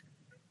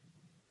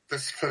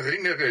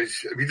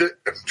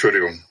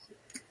 Entschuldigung,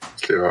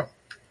 Lehrer.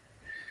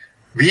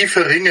 Wie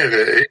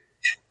verringere ich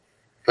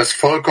das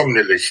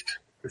vollkommene Licht?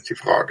 Ist die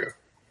Frage.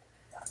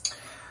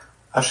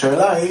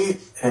 השאלה היא,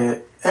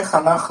 איך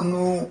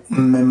אנחנו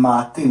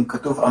ממעטים,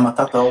 כתוב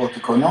המתת האור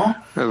תיקונו.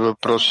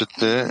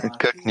 Въпросът е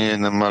как ние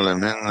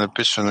намаляме.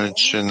 Написано е,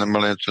 че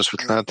намалянето на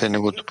светлината е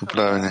неговото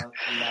поправяне.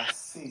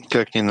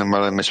 Как ние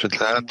намаляме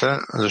светлината,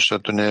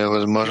 защото не е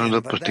възможно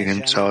да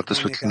постигнем цялата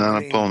светлина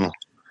напълно.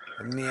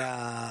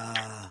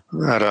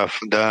 Раф,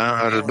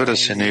 да, разбира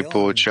се, ние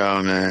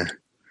получаваме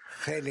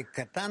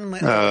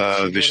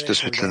висшата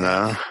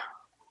светлина,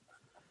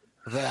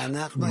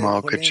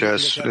 малка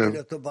част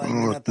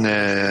от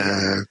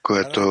нея,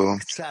 което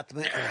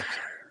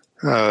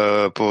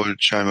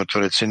получаваме от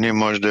Твореца. Ние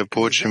може да я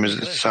получим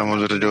само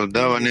заради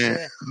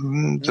отдаване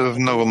в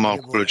много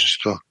малко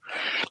количество.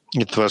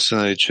 И това се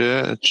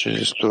нарича,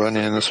 че с това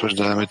ние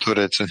наслаждаваме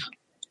Твореца.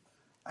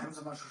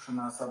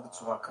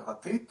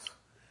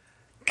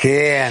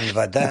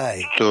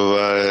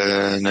 Това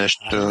е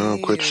нещо,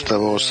 което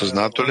става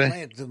осъзнато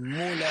ли?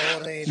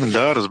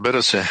 Да,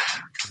 разбира се.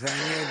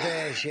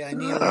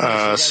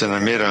 Аз се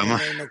намирам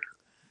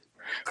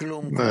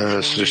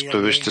срещу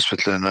висшата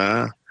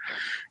светлина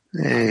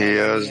и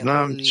аз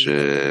знам, че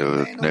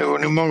от него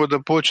не мога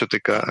да получа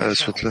така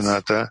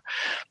светлината.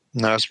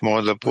 Аз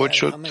мога да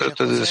получа от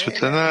тази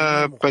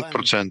светлина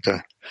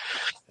 5%.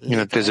 И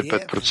на тези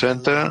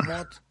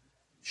 5%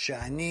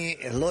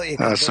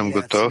 аз съм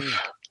готов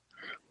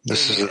да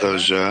се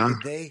задължа,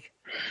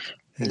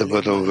 да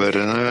бъда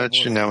уверена,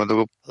 че няма да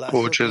го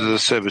получа за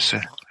себе си.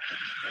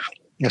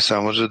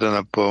 Само за да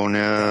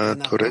напълня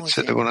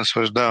Твореца и да го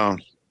наслаждавам.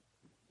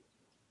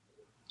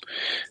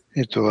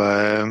 И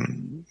това е,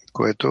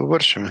 което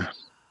вършим.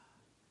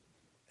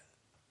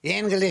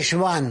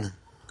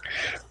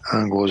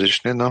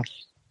 Англоязични, но.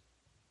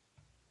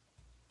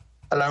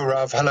 Hello,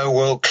 Rav. Hello,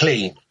 World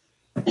Kli.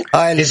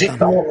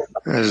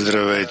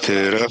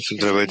 Здравейте, Раф.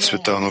 Здравейте,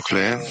 Световно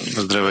Кле.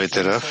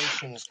 Здравейте,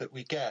 Раф.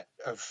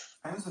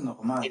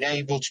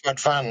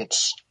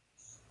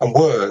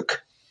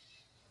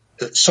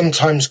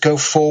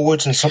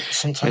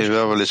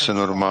 Явява ли се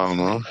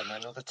нормално?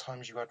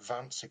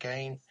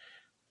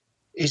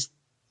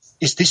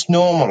 Is this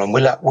normal, and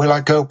will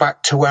I go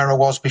back to where I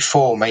was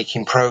before,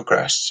 making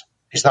progress?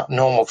 Is that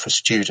normal for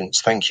students?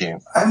 Thank you.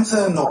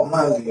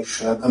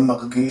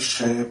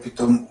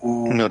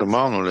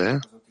 Нормално ли е?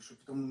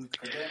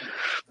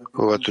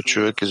 Когато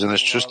човек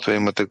изведнъж чувства,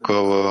 има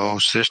такова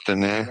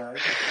усещане,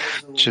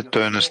 че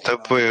той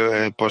настъпва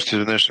и после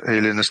изведнъж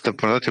или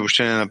настъпва назад и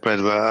въобще не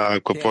напредва, а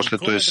ако после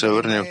той се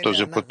върне в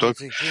този поток,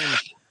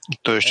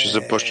 той ще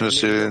започне да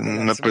се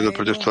напредва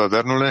против това.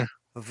 Вярно ли?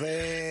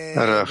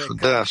 Раф,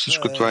 да,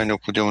 всичко това е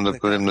необходимо да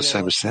правим на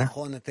себе си.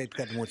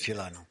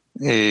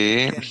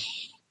 И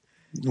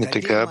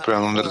така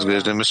правилно да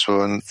разглеждаме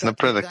своя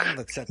напредък.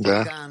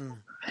 Да.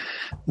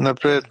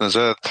 Напред,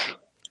 назад.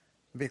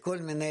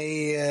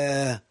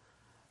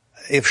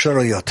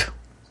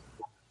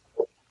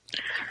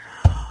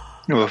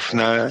 В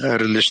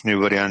най-различни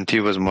варианти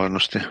и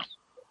възможности.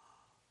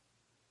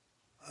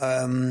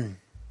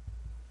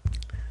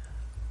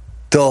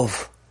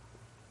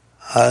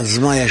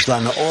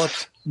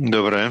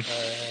 Добре.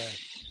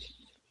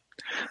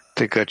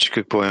 Така че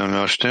какво имаме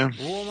още?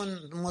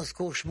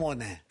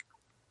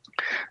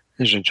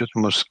 Женче от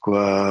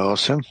Москва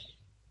 8.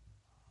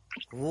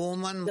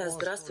 Да,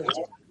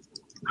 здравствуйте.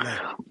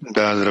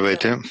 Да,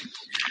 здравейте.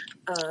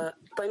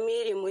 По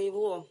мере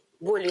моего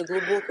более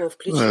глубокого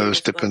включения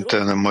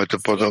степента на моето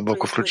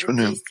по-дълбоко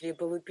включване.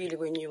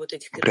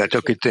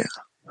 Приятелките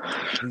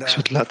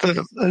Светлината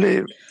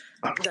ли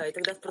Да, и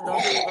тогда в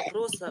продолжение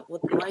вопроса,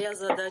 вот моя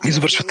задача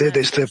извършва тези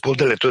действия по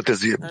отделението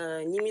тези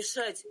не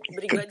мешать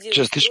бригадиру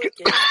частички.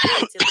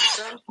 строить этот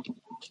храм.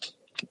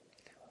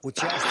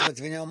 Участвовать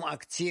в нем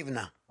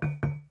активно.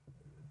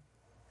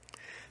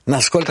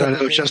 Трябва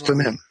да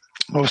участваме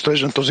в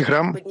строежа на този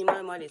храм.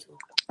 Поднимаю молитву.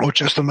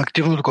 Участваме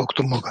активно,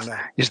 доколкото мога.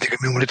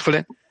 Издигаме молитва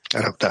ли?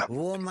 Да.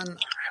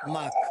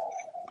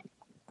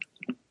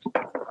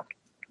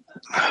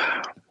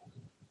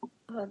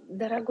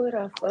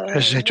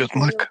 Жените от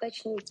Мак,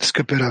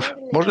 скъпи Рав,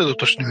 може ли да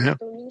уточним?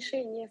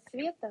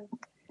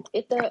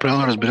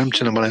 Правилно разберем,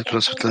 че намалението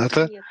на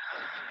светлината,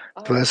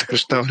 това е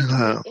съкращаване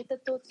на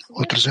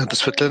отражената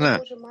светлина.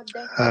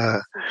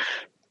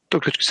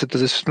 Токлички са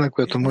тази светлина,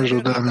 която може да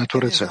отдаваме на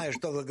Твореца.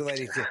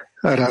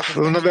 Рав,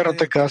 навярно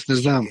така, аз не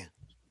знам.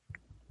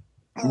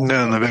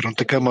 Не, навярно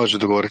така може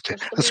да говорите.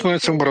 Аз не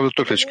съм говорил до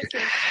туклички.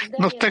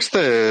 Но в текста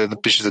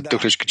напише за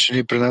туклички, че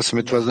ние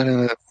пренасяме това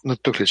знание на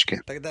туклички.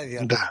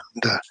 Да.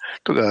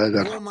 Тогава е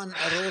вярно.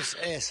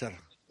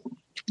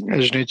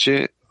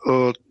 Жените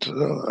от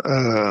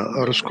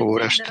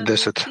руско-говорящите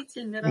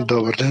 10.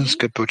 Добър ден,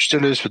 скъпи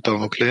учители,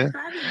 световно клие.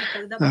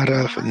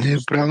 Раф, ние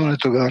правилно ли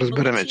тогава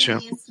разбереме, че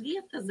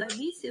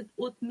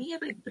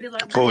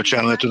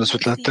получаването на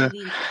светлината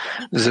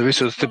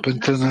зависи от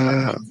степента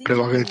на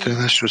прилагането на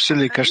нашите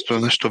усилия и качеството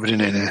на нашето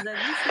обвинение,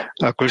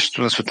 а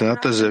количеството на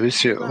светлината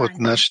зависи от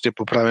нашите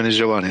поправени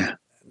желания?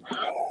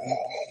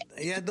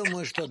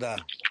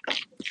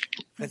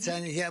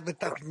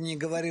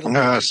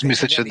 Аз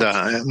мисля, че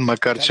да,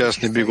 макар че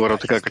аз не би говорил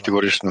така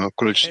категорично,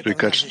 количество и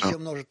качество.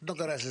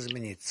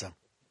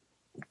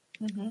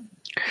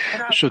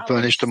 Защото това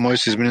нещо може да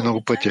се измени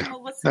много пъти.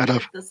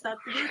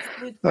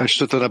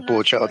 Защото да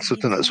получават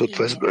светлина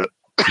съответствие.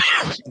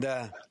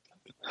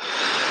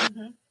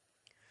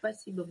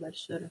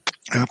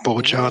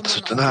 Получават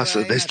светлина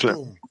съдействие.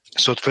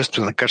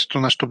 Съответствие на качеството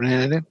на нашето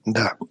обвинение?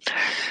 Да.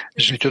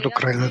 Жените до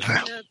края на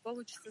 2.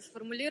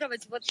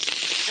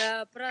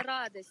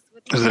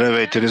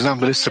 Здравейте, не знам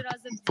дали се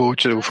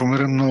получи да го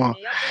формулирам, но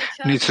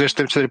ние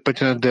срещаме 4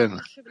 пъти на ден.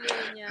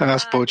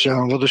 Аз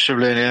получавам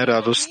въодушевление,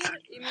 радост.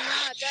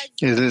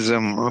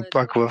 Излизам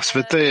пак в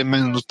света и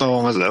мен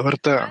отново ме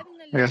завърта.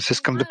 Аз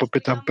искам да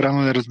попитам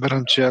правилно и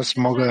разбирам, че аз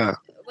мога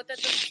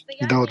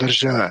да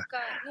удържа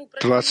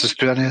това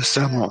състояние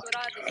само,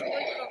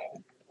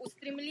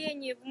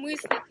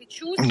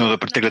 но да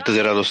притегля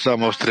тази радост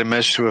само в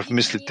стремеж в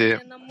мислите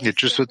и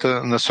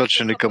чувствата,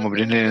 насочени към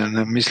обвинение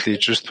на мисли и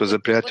чувства за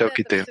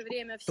приятелките.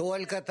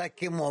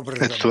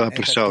 Ето това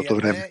през цялото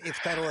време.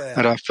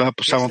 Раф, това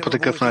само по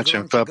такъв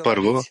начин. Това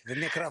първо.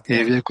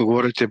 И вие, ако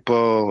говорите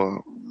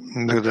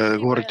да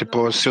говорите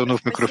по-силно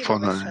в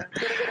микрофона.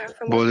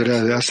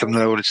 Благодаря, аз съм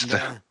на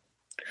улицата.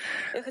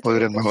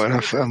 Благодаря много.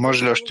 Раф,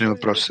 може ли още един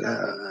въпрос?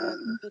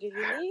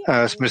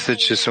 Аз мисля,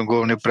 че съм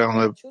го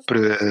неправилно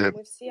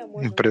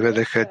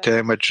преведаха. Тя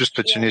има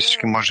чувство, че ние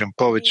всички можем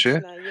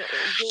повече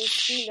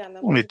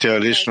и тя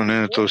лично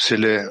нейното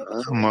усилие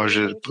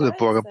може да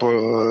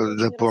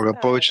полага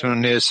повече, но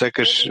ние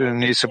сякаш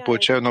ние се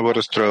получава много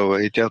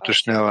разстроива и тя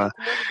уточнява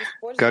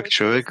как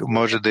човек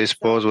може да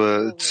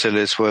използва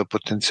целия своя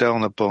потенциал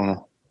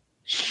напълно.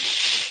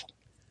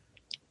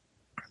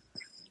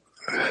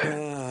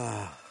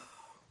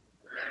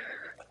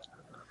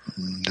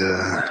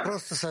 Да.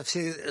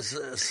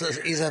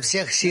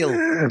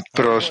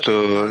 Просто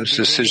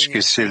с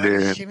всички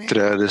сили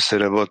трябва да се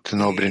работи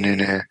на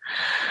обвинение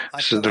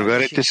с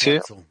другарите си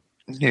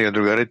и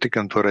другарите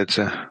към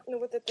Твореца.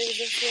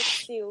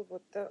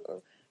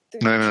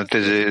 Но именно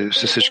тези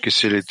с всички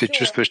сили. Ти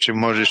чувстваш, че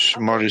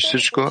можеш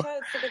всичко,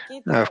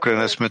 а в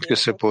крайна сметка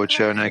се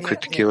получава някакви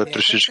такива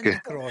трошички.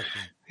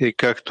 И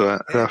както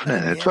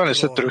това не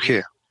са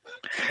трохи.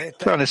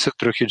 Това не са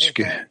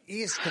трохички.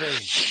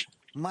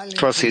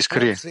 Това се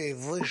искри.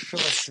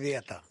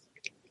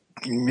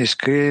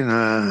 Искри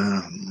на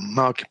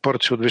малки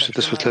порции от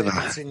висшата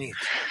светлина.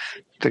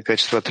 Така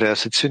че това трябва да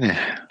се цени.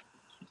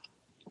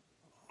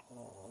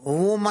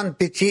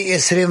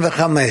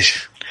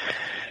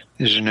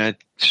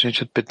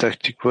 Жените от Петах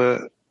Тиква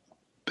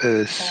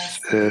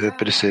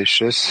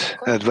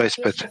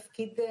 25.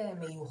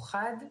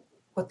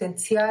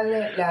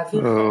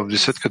 В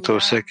десетката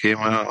всеки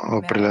има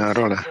определена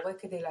роля.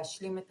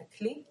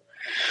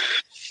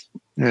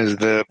 За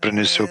да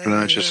пренесе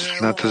определена част от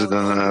светлината, за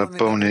да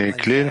напълни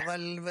клир.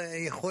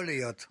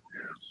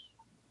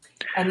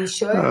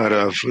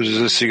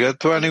 За сега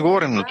това не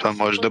говорим, но това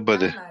може да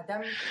бъде.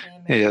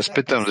 И аз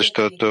питам,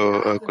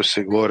 защото ако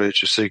се говори,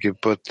 че всеки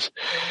път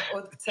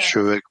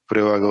човек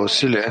прилага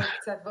усилия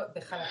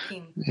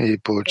и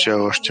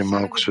получава още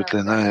малко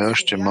светлина и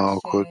още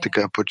малко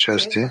така по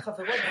части,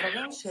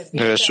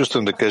 аз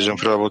чувствам да кажем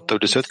в работа в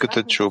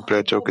десетката, че у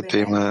приятелката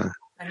има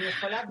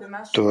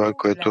това,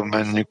 което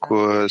мен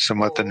никога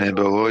самата не е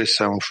било и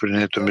само в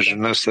единението между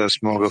нас аз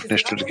мога в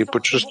нещо да ги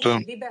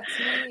почувствам.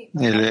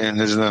 Или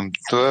не знам.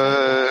 Това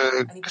е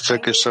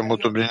сякаш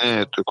самото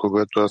обвинението,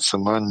 когато аз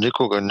сама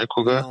никога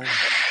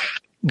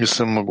не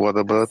съм могла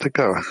да бъда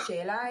такава.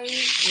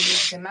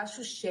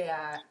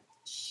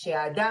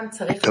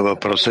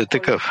 Въпросът е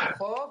такъв.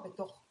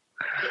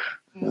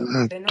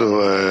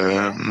 Това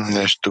е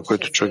нещо,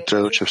 което човек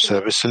трябва да учи в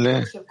себе си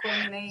ли,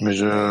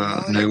 между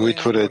него и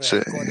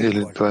Твореца,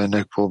 или това е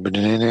някакво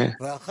обединение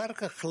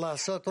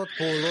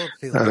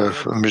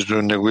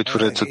между него и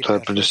Твореца, това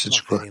е преди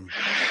всичко.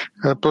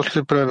 А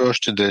после прави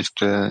още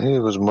действия и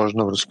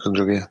възможно връзка с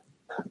другия.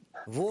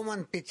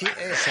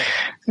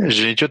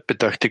 Жените от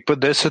Петах Тиква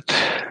 10.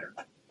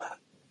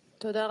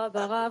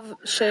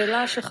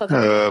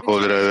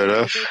 Благодаря,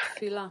 Рав.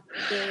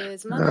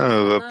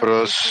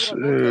 Въпрос,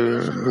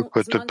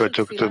 който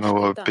Петълката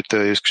много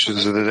пита и искаше да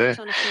зададе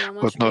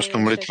относно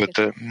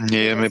молитвата.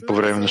 Ние имаме по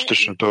време на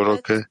същото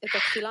урока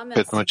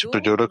 5 ночи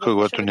преди урока,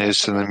 когато ние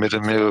се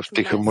намираме в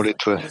тиха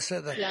молитва.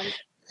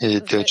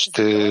 И тя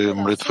чете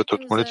молитвата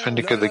от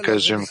молитвеника, да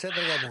кажем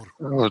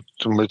от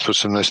молитва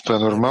 18. Това е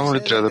нормално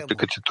ли? Трябва да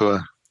пикате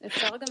това?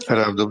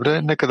 Рав,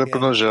 добре, нека да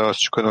продължава,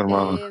 всичко е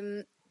нормално.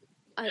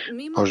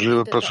 Може ли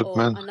въпрос от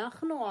мен?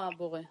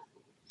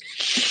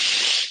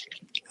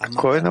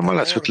 Кой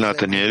намаля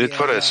светлината? Ние или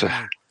Твореца?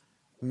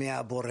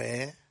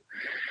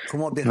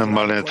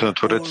 Намалянето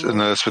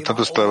на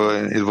светлината става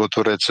идва от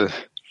Твореца.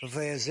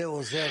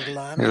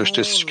 И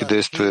още всички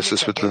действия със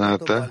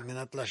светлината.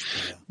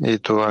 И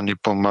това ни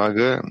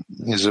помага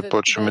и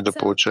започваме да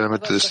получаваме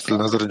тази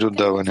светлина заради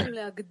отдаване.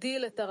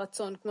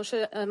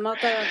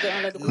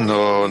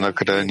 Но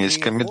накрая не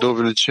искаме да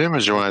увеличим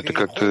желанието,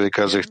 както ви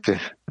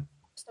казахте.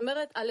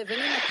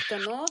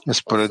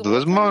 Според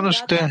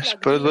възможностите.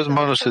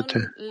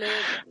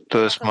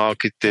 Т.е.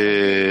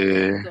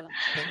 малките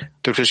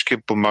тук всички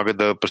помагат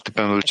да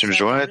постепенно увеличим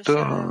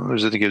желанието,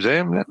 за да ги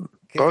вземем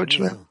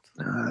повече.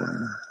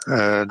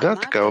 Да,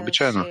 така,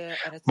 обичайно.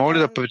 Мога ли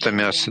да попитам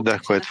аз? Да,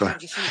 кое е това?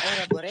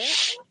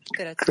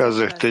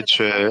 Казахте,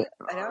 че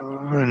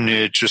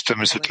ние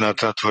чувстваме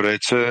светлината на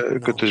Твореца,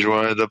 като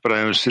желание да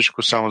правим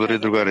всичко, само дори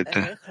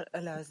другарите.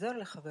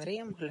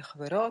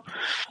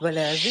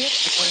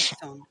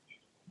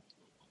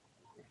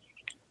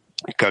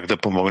 Как да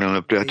помогнем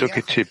на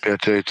приятелките и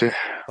приятелите?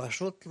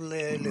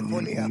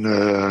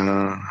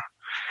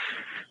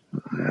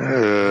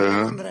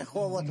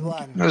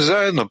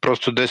 Заедно,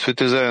 просто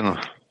действайте заедно.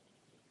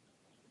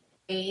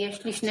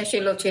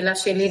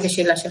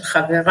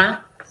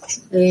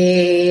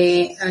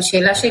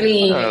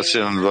 Аз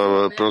имам два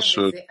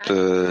въпроса от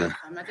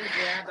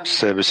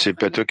себе си и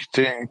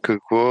приятелките.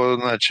 Какво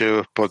значи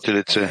в пот и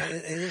лице?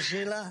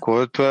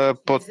 Кое е това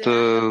под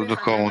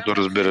духовното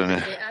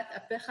разбиране?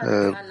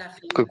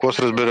 Какво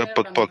се разбира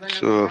под пот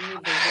в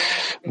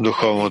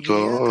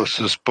духовното?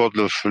 С пот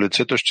в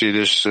лицето ще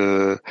идеш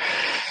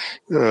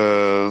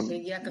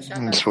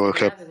своя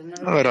хляб.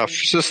 Раф,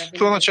 с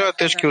това начава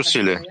тежки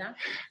усилия.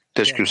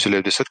 Тежки усилия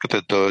в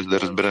десетката, т.е. да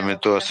разбираме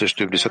това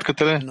също и в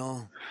десетката ли?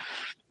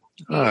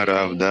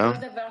 Рав,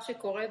 да.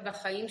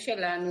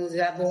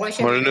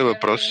 Може ли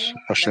въпрос?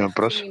 Още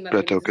въпрос?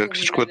 Приятелка,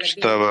 всичко, което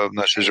става в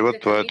нашия живот,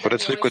 това е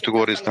Творецът, който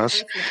говори с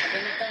нас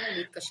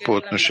по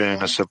отношение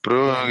на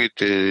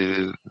съпругите,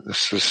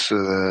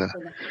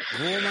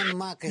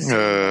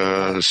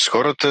 с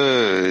хората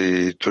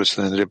и Творецът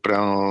не даде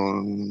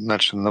правилно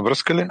начин на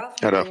връзка ли?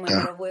 Рав,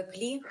 да.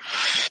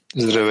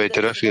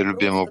 Здравейте, Раф и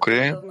любимо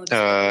Укри.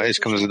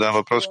 Искам да задам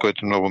въпрос,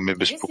 който много ме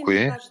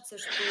безпокои.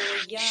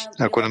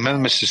 Ако на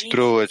мен ми се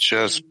струва, че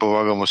аз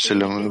полагам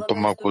усилия,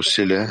 по-малко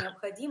усилия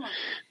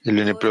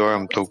или не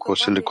прилагам толкова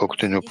усилия,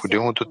 колкото е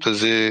необходимо, то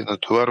тази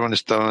натоварване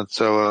става на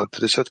цяла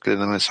 30 или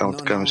на мен само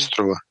така ми се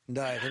струва.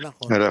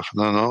 Раф,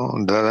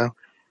 да.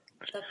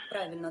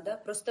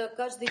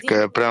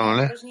 Така е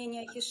правилно ли?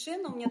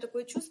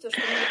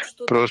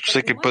 Просто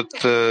всеки път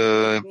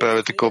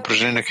правя такова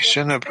упражнение на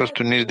хишена,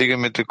 просто ние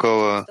издигаме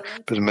такова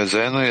предмет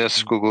заедно и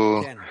аз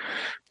го...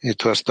 И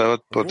това става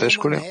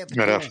по-тежко ли?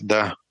 Раф,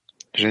 да.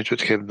 Жените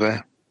от Хеб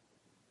 2.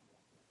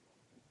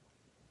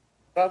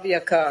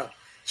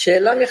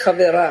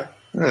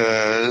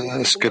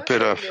 Скъпи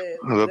Раф,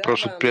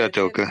 въпрос от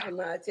приятелка.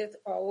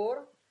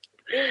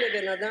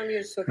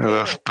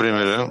 В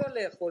примера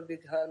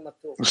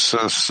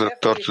с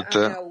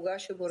тортата,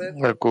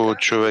 ако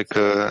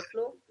човека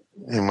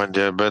има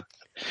диабет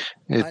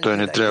и той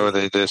не трябва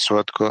да яде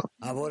сладко,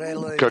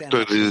 как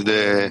той да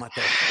яде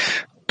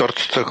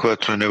тортата,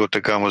 която на него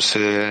така му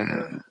се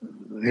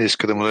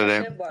иска да му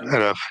даде?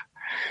 Раф,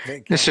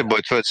 не се бой,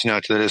 това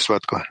няма да даде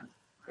сладко.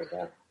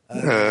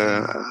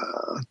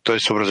 Той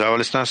съобразява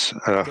ли с нас?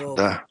 Раф,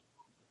 да.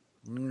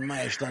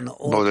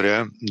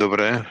 Благодаря.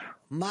 Добре.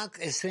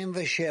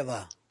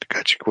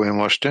 Така че, какво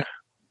има още?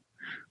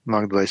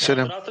 Мак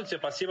 27.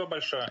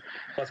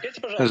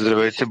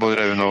 Здравейте,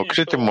 благодаря ви много.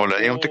 Кажете,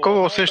 моля, имам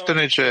такова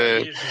усещане,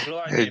 че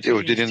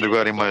от един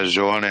другар има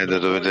желание да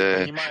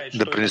доведе,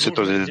 да принесе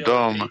този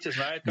дом.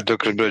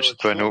 Тук разбира, че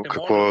това е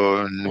какво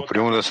е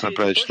необходимо да се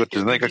направи четвърти.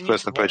 Знае как това да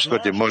се направи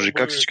четвърти. Може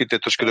как всички тези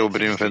точки да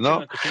обединим в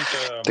едно,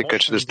 така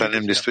че да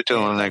станем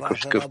действително някакъв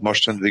такъв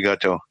мощен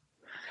двигател.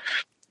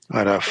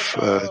 Раф,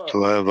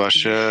 това е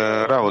ваша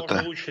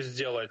работа.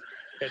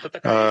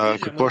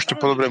 Какво ще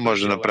по-добре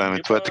може да направим?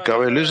 Това е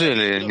такава илюзия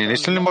или ние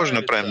наистина ли може да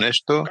направим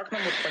нещо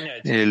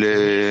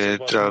или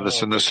трябва да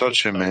се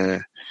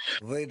насочиме?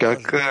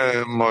 Как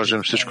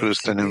можем всичко да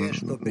станем,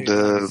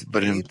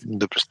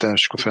 да представим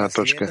всичко в една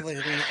точка?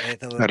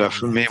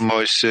 Раф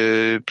мой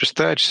се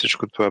представя, че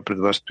всичко това пред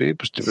вас стои,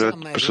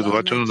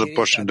 последователно да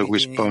почнем да го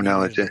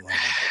изпълнявате.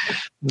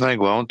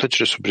 Най-главното е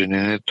чрез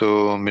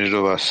обединението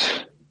между вас.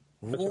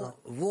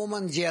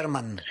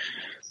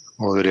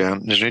 Благодаря.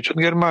 Жените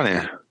от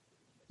Германия.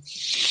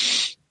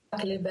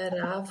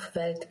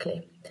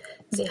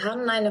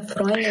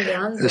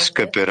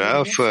 Скъпи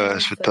Раф,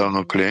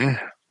 световно кли,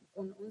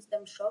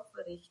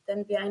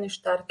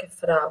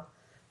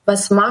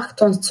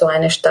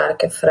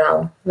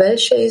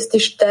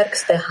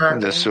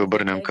 да се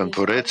обърнем към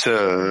Твореца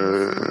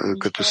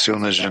като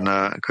силна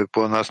жена.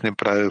 Какво нас не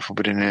прави в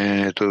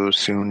обединението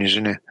силни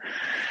жени?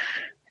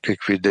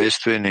 Какви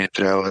действия ние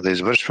трябва да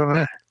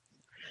извършваме,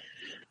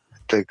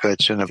 така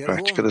че на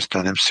практика да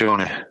станем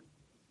силни?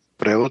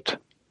 Превод?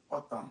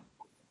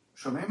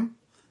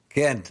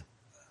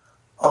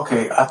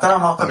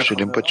 Още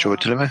един път,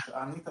 чувате ли ме?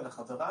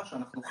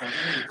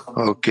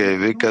 Окей,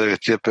 вие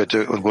казахте,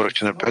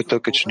 отговорихте на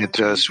приятелка, че ние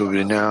трябва да се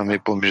обединяваме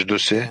помежду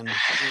си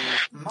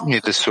и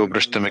да се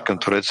обръщаме към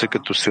Твореца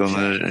като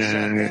силна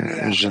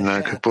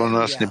жена. Какво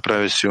нас не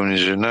прави силни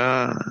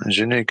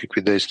жени и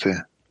какви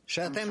действия?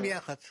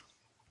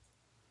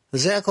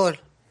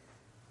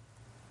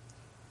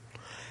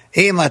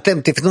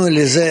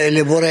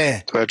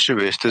 Това, че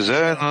вие сте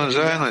заедно,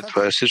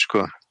 това е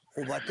всичко.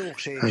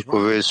 Ако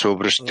вие се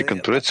обръщате към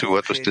Твореца,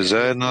 когато сте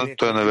заедно,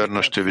 той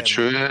наверно ще ви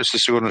чуе,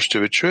 със сигурност ще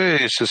ви чуе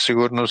и със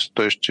сигурност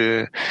той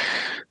ще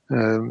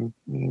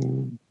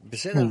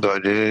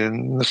дойде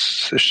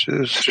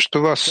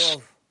срещу вас.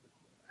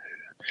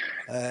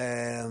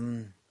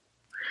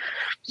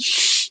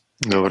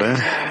 Добре.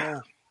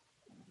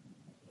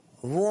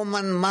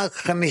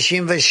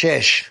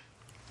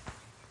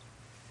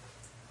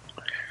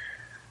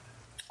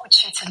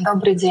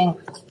 Добрый день.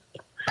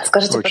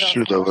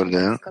 Учителю, добър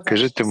ден.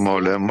 Кажете,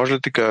 моля, може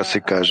ли така да се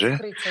каже,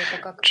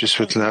 че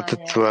светлината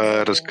това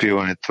е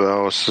разкриване, това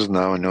е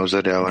осъзнаване,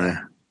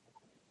 озаряване?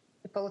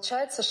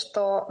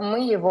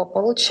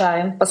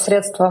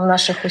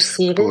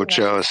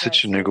 Получава се,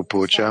 че ние го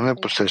получаваме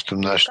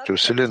посредством нашите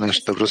усилия,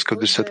 нашата връзка в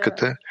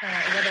десетката.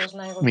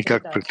 И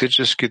как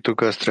практически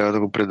тук аз трябва да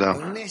го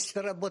предам?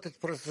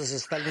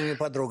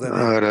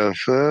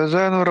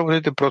 Заедно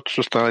работите просто с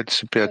останалите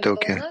си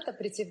приятелки.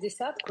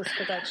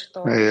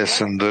 Аз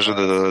съм дължа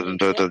да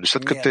дойда в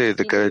десетката и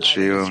да кажа,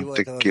 че имам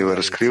такива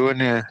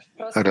разкривания.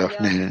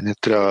 Не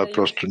трябва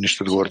просто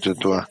нищо да говорите за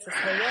това.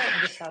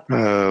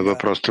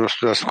 Въпрос.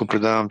 Аз го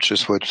предавам чрез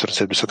своето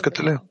сърце в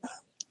десетката ли?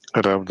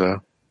 Рав, да.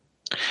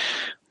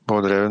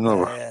 Благодаря ви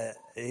много.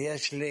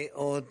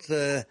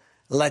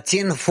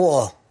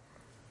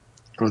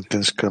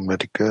 Латинска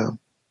Америка.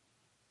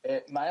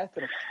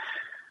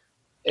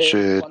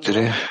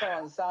 4.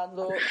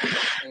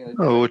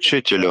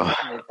 Учителю.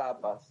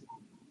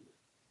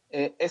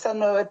 Esa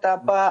nueva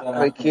etapa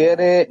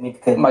requiere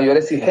mayor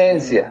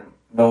exigencia.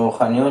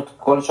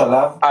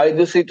 Hay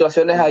dos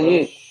situaciones allí.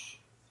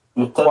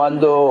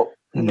 Cuando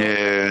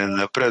ние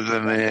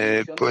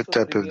напредваме по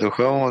етапи в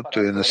духовното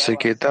и на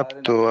всеки етап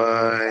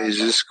това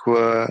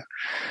изисква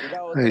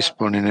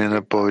изпълнение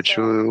на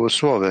повече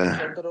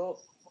условия.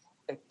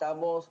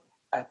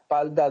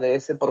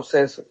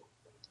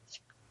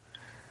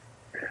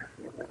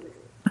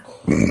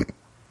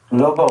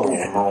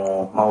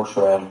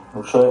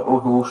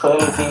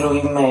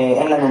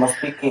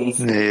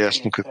 Не е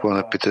ясно какво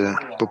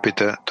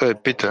попита. Той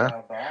пита,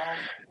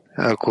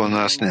 ако у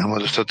нас няма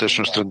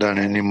достатъчно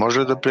страдание, не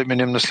може да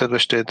преминем на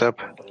следващия етап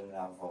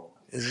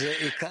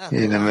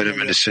и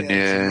намерим ли се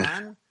ние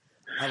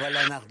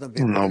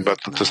на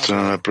обратната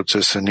страна на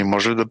процеса, не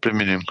може да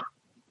преминем.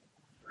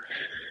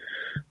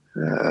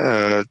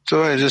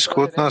 Това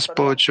изисква от нас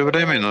повече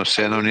време, но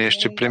все едно ние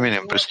ще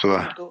преминем през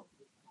това.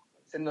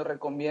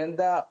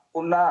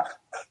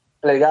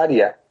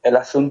 Plegaria, el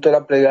asunto de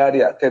la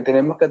plegaria, que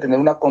tenemos que tener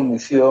una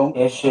condición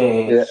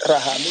de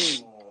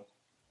rajamismo.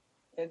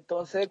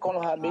 Entonces, con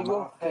los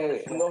amigos que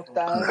no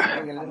están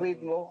en el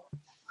ritmo,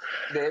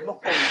 debemos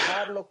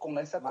cobijarlos con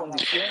esa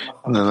condición.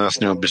 На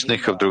нас не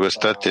обясниха в друга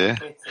статия,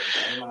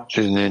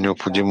 че не е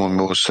необходимо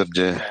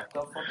милосърдие.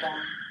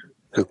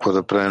 Какво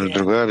да правим с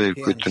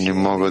другари, които не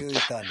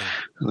могат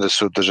да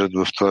се удържат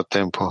в това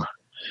темпо?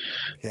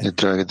 Не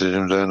трябва да ги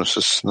държим заедно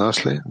с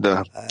нас ли?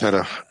 Да,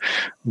 Раф.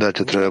 Да,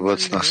 те трябва да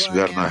бъдат с нас,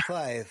 вярно е.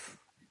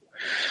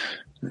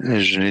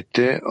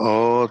 Жените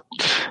от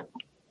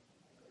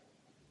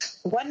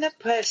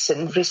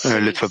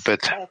Литва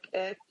 5.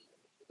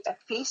 A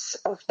piece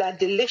of that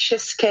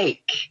delicious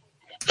cake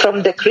from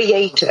the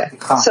Creator.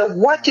 So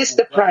what is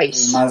the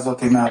price?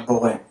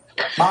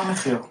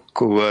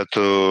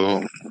 Когато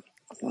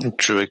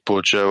човек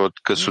получава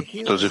отказ от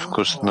този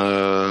вкус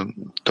на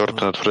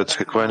торта на Твореца,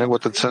 каква е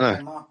неговата цена?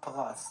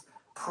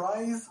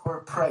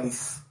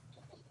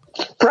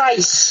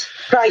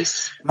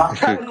 Price.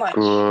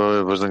 Какво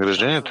е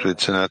възнаграждението или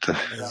цената?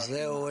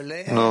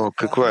 Но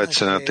каква е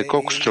цената?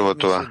 Колко струва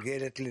това?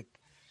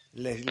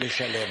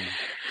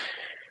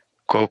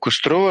 Колко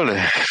струва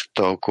ли?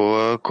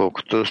 Толкова,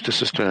 колкото сте в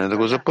състояние да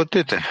го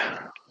заплатите.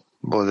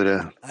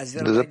 Благодаря.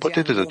 Да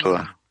заплатите за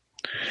това.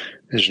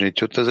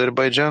 Жените от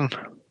Азербайджан.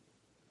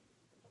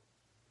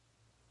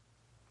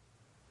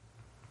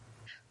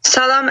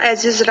 Salam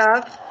əziz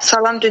Rab,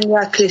 salam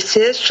dünya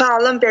kilisi.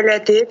 Sualım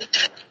belədir.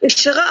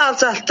 Işığı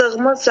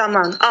azaltdığımız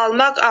zaman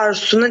almaq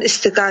arzusunun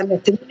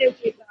istiqamətini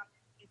necə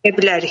edə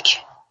bilərik?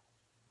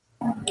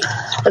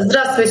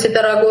 Здравствуйте,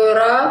 дорогой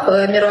Рав,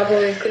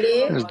 мировой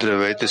клей.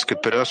 Здравейте,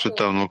 скъпи Рав,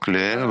 световно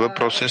клей.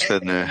 Въпросът е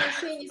следния.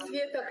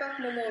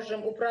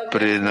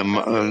 При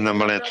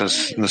намалението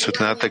на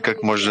светлината,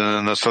 как може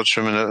да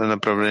насочваме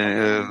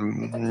направление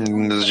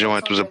на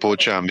желанието за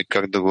получаване,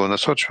 как да го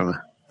насочваме,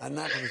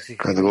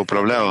 как да го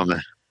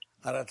управляваме?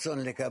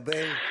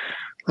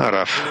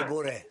 Рав,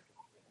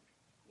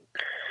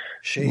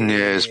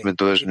 ние сме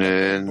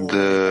длъжни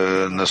да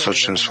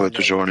насочим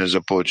своето желание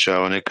за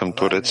получаване към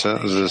Твореца,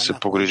 за да се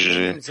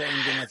погрижи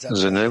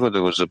за него,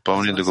 да го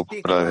запълни, да го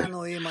поправи.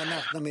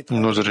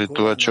 Но заради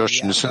това, че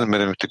още не се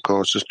намерим в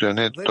такова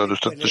състояние, то е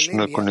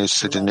достатъчно, ако не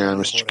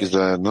съединяваме всички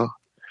заедно.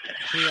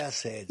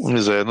 И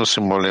заедно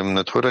се молим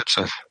на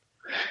Твореца,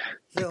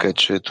 така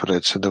че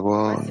Твореца да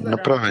го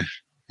направи.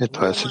 И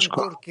това е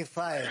всичко.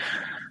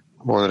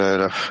 Благодаря,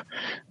 Раф.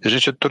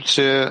 Жича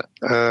Турция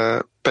 5.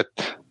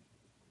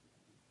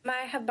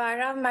 Merhaba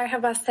Rav,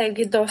 merhaba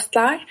sevgili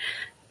dostlar.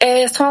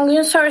 Son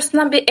gün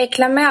sorusuna bir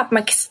ekleme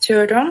yapmak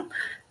istiyorum.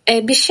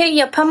 Bir şey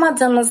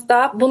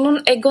yapamadığımızda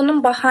bunun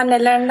egonun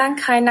bahanelerinden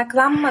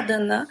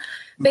kaynaklanmadığını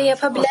ve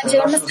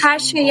yapabileceğimiz her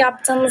şeyi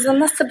yaptığımızı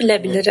nasıl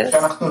bilebiliriz?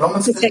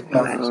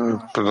 Teşekkürler.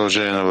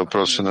 Продължение на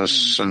въпроса на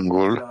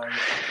Сангул.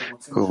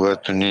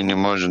 Когато ние не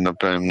можем да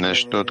направим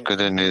нещо,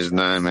 откъде не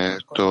знаеме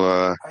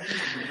това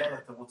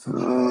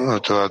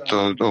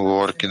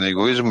оговорки на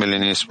егоизъм, или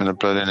ние сме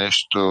направили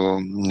нещо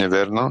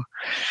неверно,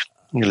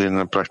 или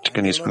на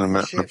практика ние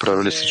сме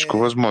направили всичко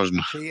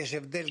възможно.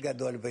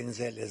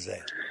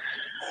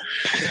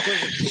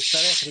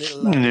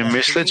 Не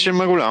мисля, че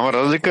има голяма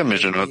разлика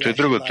между едното и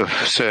другото.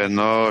 Все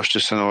едно ще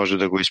се наложи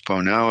да го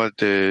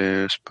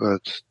изпълнявате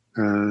според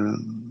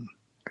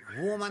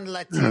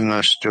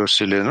нашите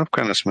усилия, но в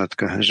крайна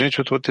сметка.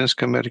 Жените от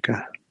Латинска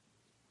Америка.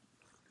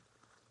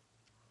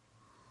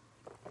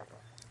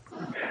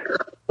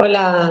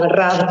 Hola,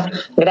 Rab.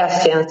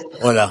 Gracias.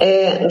 Hola.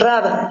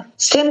 Rab,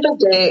 siento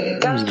que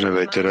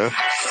Здравейте, Раб.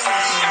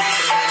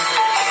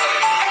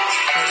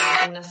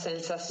 una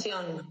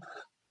sensación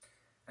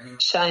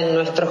ya en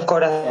nuestros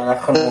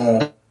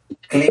corazones.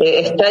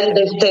 Está el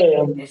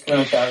deseo.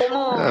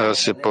 Аз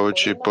все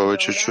повече и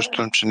повече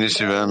чувствам, че ние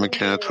си вярваме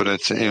клей на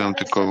Твореца. Имам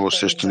такова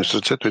усещане в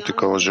сърцето и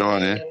такова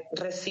желание.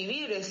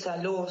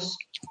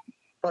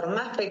 Por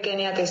más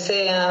pequeña que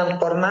sea,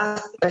 por más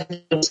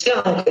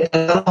restricción que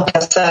tengamos que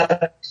hacer,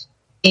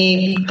 y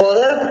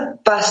poder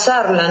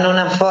pasarla en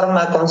una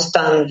forma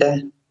constante.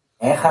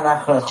 איך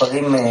אנחנו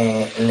יכולים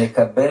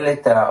לקבל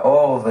את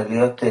האור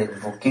ולהיות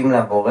דבוקים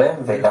לבורא?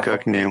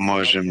 Как ние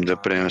можем да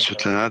приемем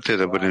светлината и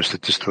да бъдем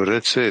след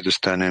Твореца и да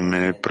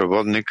станем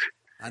проводник,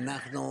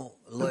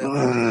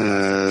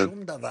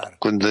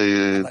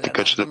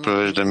 така че да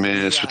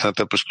провеждаме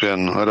светлината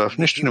постоянно. Рав,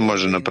 нищо не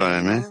може да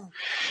направим,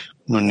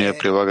 но ние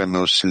прилагаме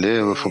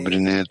усилия в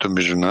обединението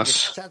между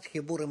нас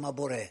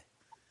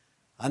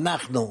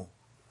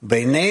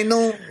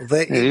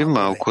и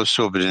малко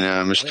се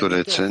обединяваме с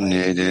Твореца,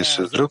 ние един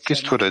с друг и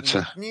с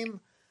Твореца.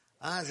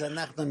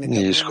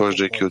 И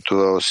изхождайки от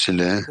това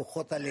усилие,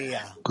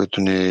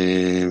 което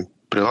ни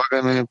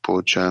прилагаме,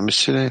 получаваме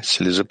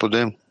сили за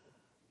подем.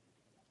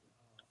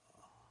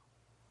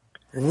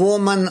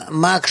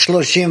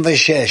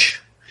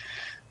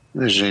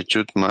 Жените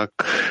от Мак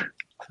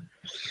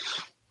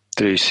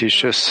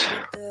 36.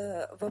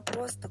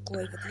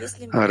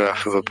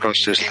 Раф,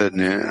 въпросът е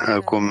следния.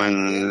 Ако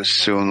мен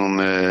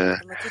силно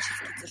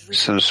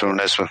съм се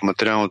унес в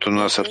материалното,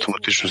 но аз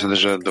автоматично се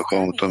държа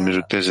духовното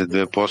между тези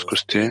две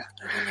плоскости,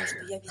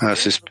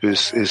 аз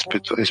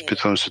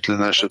изпитвам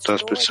светлина, защото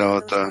аз през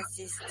цялата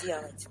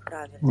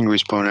го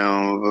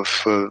изпълнявам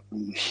в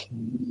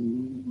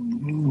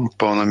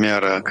пълна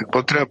мяра.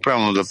 Какво трябва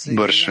правилно да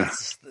върша?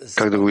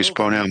 Как да го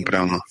изпълнявам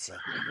правилно?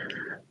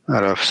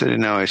 Раф,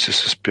 съединявай се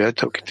с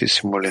приятелките и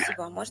си моли.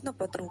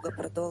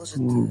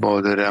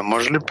 Благодаря.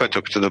 Може ли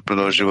приятелката да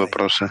продължи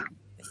въпроса?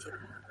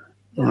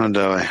 Ну,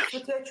 давай.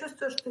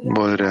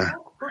 Благодаря.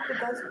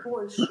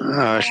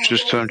 Аз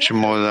чувствам, че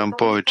мога да дам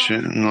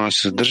повече, но аз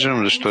се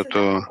задържам,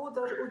 защото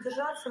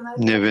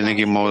не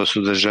винаги мога да се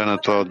удържа на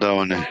това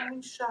отдаване.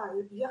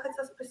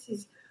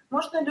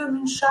 Можно ли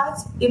уменьшать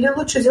или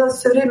лучше делать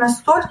все время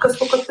столько,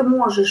 сколько ты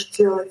можешь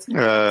делать?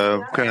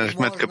 В крайна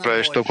сметка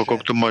правиш толкова,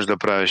 колкото можеш да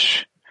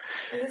правиш.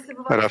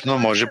 Равно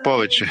може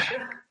повече.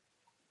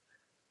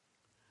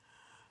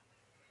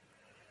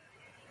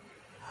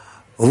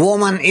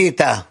 Woman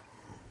Ita.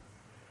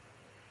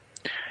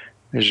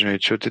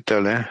 Жените от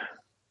Италия.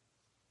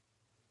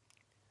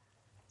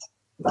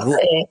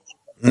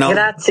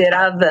 Grazie,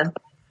 Rav.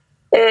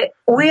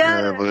 We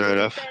are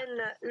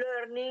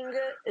learning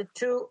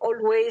to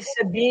always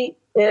be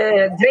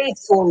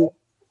grateful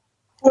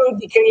to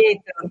the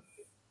Creator,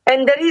 and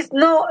there is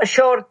no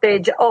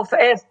shortage of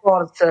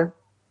efforts.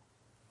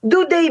 Do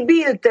they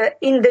build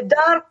in the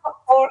dark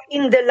or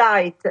in the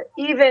light,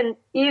 even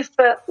if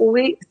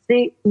we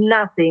see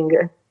nothing?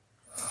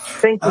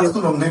 Thank you.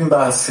 אנחנו לומדים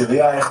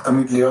בעשירייה איך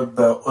תמיד להיות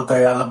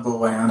בהודיה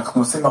לבורא.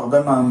 אנחנו עושים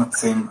הרבה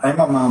מאמצים.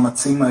 האם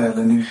המאמצים האלה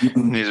נלווים?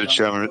 Ние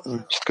изучаваме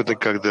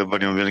как да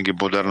бъдем винаги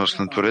благодарност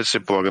на Твореца,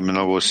 полагаме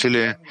много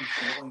усилия.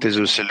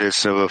 Тези усилия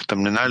са в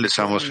тъмнина или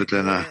само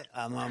светлина?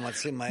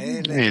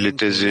 Или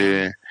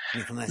тези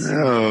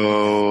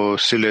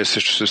усилия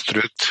също се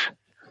строят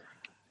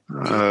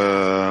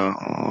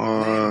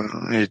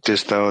и те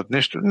стават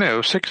нещо? Не,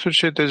 във всеки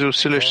случай тези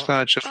усилия ще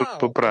станат част от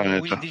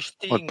поправянето,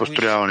 от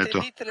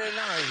построяването.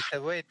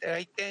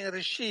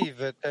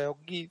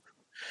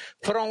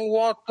 From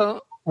what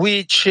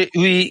which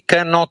we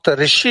cannot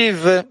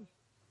receive.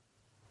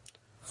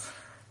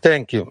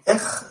 Thank you.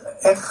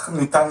 איך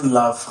ניתן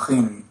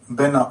להבחין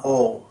בין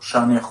האור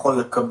שאני יכול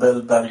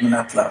לקבל על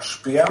מנת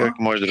להשפיע? Как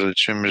може да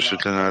различим между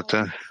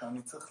светлината?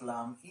 שאני צריך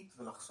להמעיט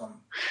ולחסום.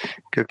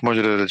 Как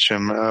може да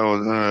различим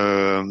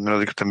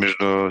разликата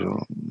между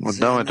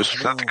отдаването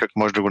светлината, как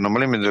може да го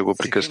намалим и да го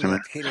прекъснем?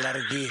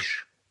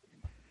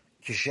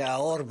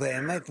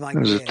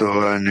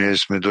 Затова ние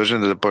сме длъжни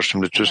да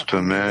започнем да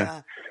чувстваме,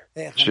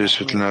 че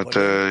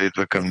светлината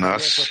идва към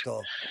нас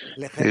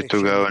и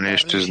тогава ние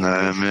ще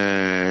знаем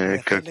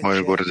как може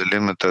да го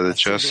разделим на тази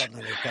част,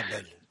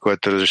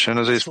 която е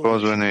разрешена за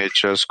използване и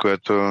част,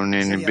 която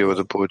ние не бива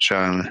да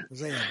получаваме,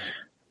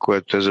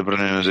 което е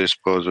забранено за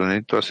използване.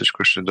 И това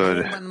всичко ще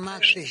дойде.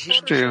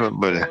 Ще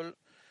бъде.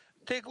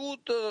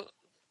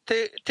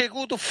 The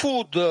good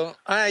food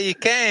I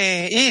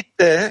can eat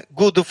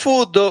good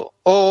food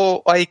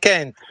or I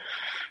can't.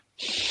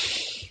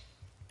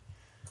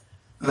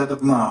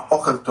 לדוגמה,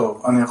 אוכל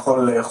טוב, אני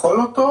יכול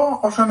לאכול אותו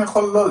או שאני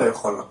יכול לא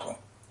לאכול אותו?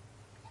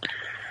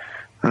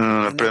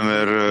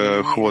 Например,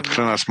 хубавата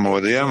храна аз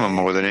мога да ям, а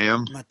мога да не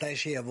ям.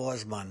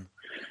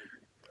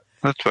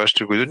 А това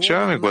ще го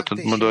изучаваме, когато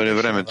му дойде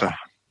времето.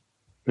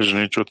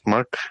 Женичо от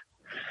Марк,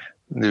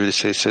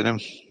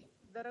 97.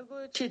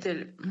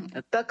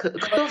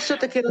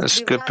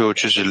 Скъпи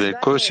учители,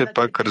 кой все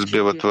пак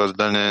разбива това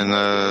здание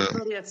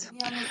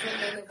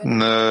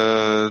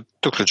на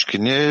тухлички?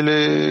 Ние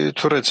или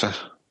Твореца?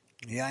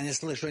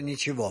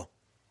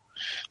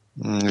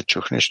 Не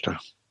чух нищо.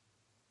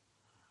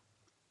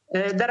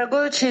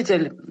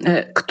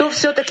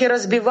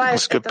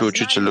 Скъпи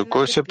учители,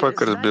 кой все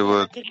пак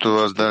разбива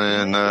това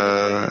здание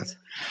на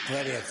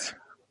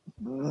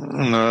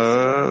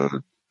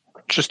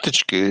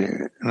частички,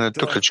 на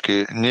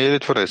тухлички? Ние или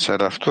Твореца?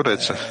 Рав,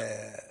 Твореца.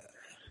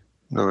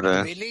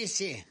 Добре.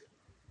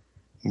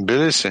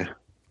 Били си?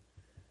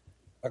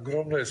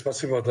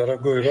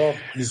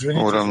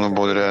 Огромно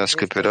благодаря,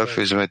 скъпи Рав.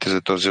 Извинете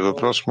за този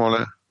въпрос,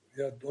 моля.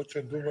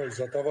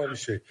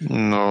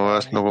 Но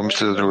аз много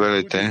мисля за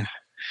другарите.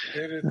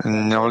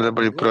 Няма ли да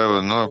бъде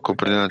правилно, ако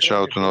преди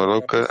началото на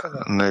урока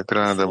на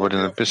екрана да бъде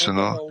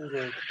написано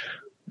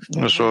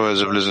условия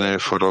за влизане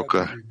в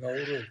урока,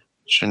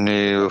 че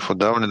ние в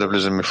отдаване да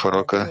влизаме в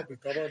урока?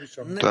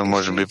 Това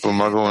може би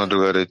помагало на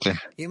другарите.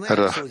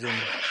 Раф,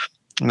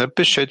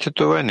 напишете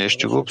това и ние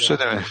ще го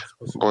обсъдим.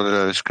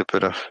 Благодаря ви,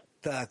 скъпи Раф.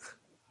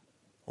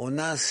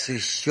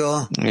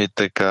 И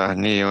така,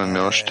 ние имаме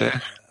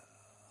още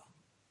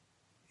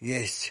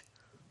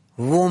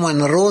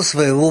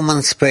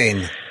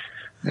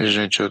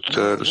женичи от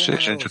Русия,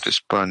 женичи от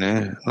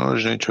Испания, но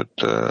женичи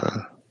от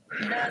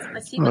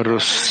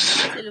Рус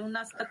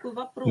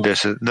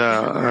 10.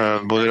 Да,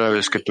 благодаря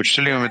ви, скъпи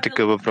учители. Имаме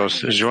такъв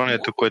въпрос.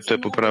 Желанието, което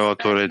е поправил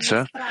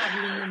Твореца,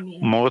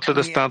 могат ли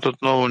да станат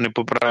отново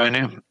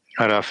непоправени?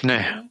 Раф,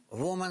 не.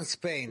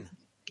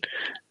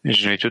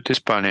 Жените от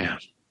Испания.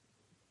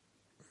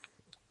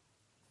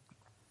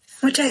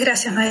 Muchas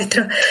gracias,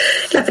 maestro.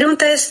 La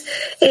pregunta es,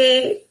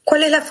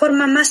 ¿cuál es la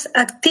forma más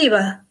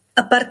activa,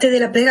 aparte de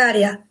la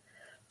plegaria,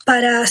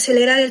 para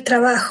acelerar el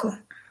trabajo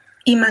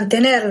y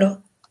mantenerlo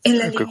en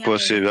la línea? Какво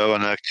се явява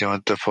на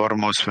активната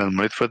форма, освен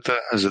молитвата,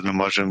 за да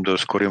можем да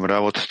ускорим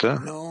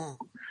работата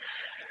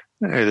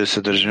и да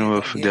се държим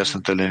в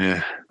дясната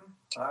линия?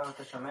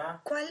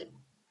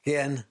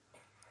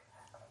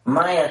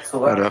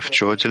 Раф,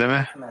 чувате ли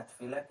ме?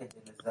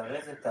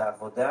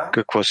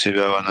 Какво се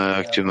явява на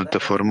активната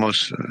форма,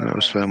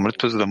 освен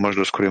молитва, за да може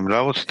да ускорим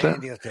работата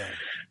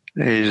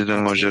и за да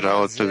може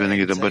работа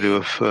винаги да бъде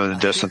в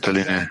дясната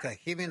линия?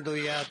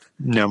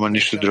 Няма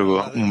нищо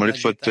друго.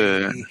 Молитвата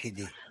е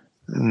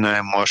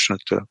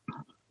най-мощната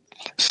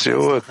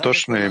сила,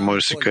 точно и може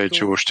да се каже,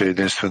 че въобще е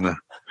единствена.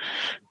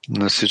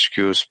 На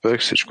всички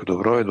успех, всичко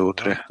добро и до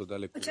утре.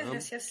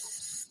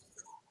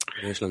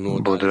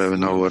 Благодаря ви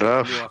много,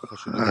 Раф.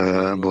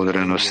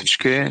 Благодаря на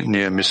всички.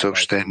 Ние ми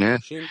съобщение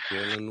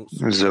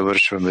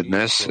завършваме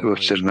днес в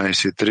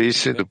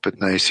 14:30 до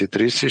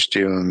 15:30. Ще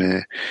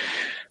имаме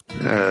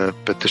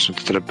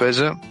петъчната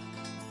трапеза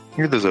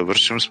и да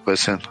завършим с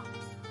песен.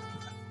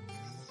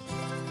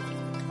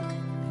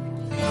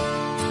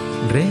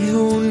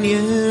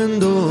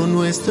 reuniendo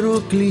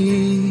nuestro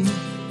clic,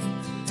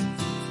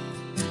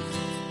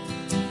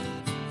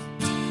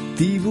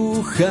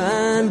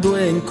 dibujando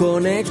en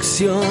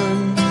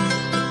conexión.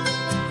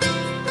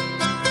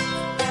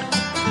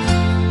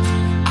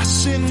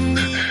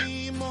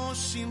 Ascendimos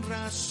sin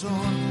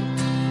razón,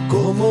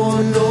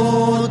 como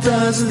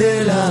notas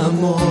del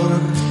amor,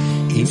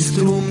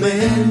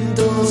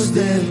 instrumentos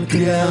del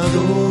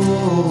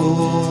Creador.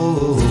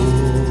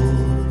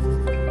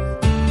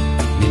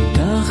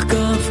 מתח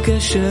כף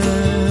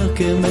קשר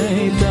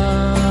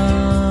כמיתר,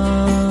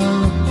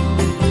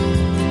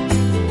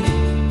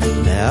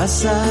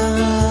 נעשה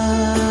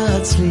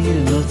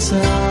צליל נוצר,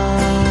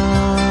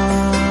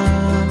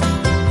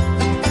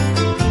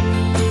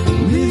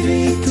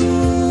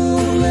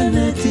 מוויתור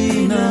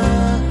לנתינה,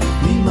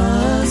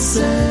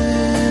 ממעשה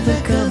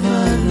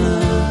וכוונה,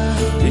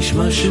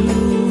 נשמע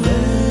שוב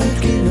את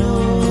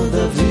כינור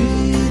דוד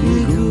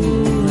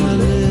ניגון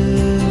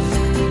הלב.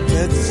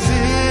 Let's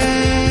sing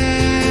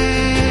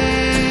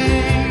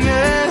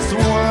as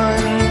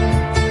one,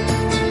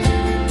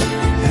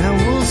 and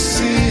we'll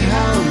see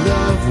how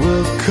love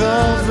will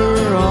cover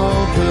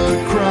all the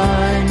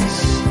crimes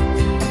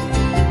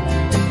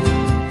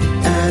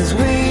as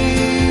we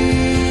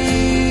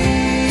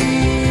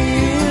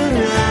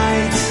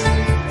unite,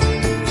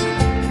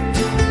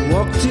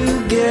 walk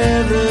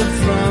together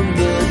from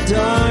the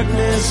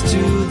darkness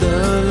to the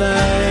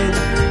light.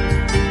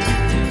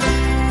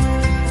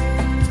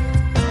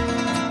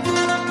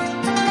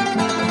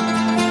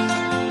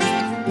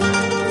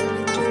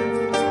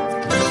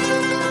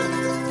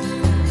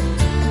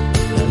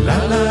 La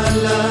la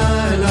la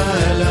la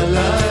la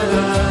la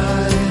la,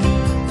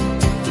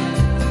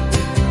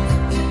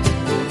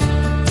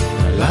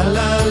 la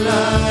la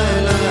la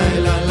la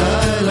la la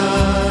la,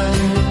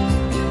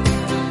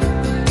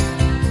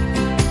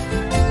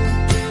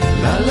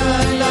 la la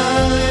la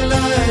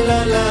la la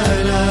la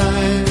la,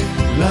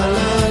 la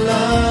la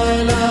la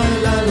la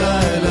la la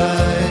la,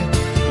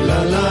 la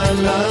la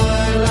la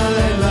la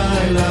la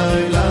la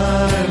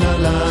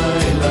la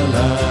la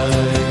la.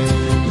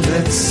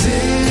 Let's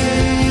sing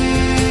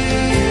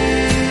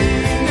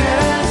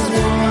as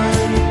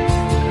one,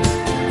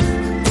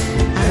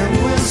 and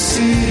we'll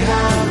see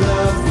how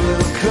love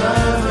will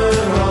cover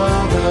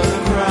all the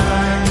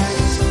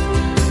crimes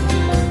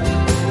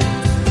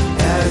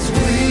as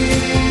we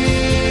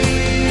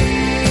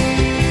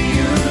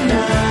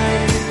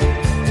unite,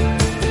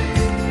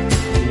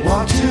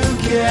 walk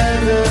together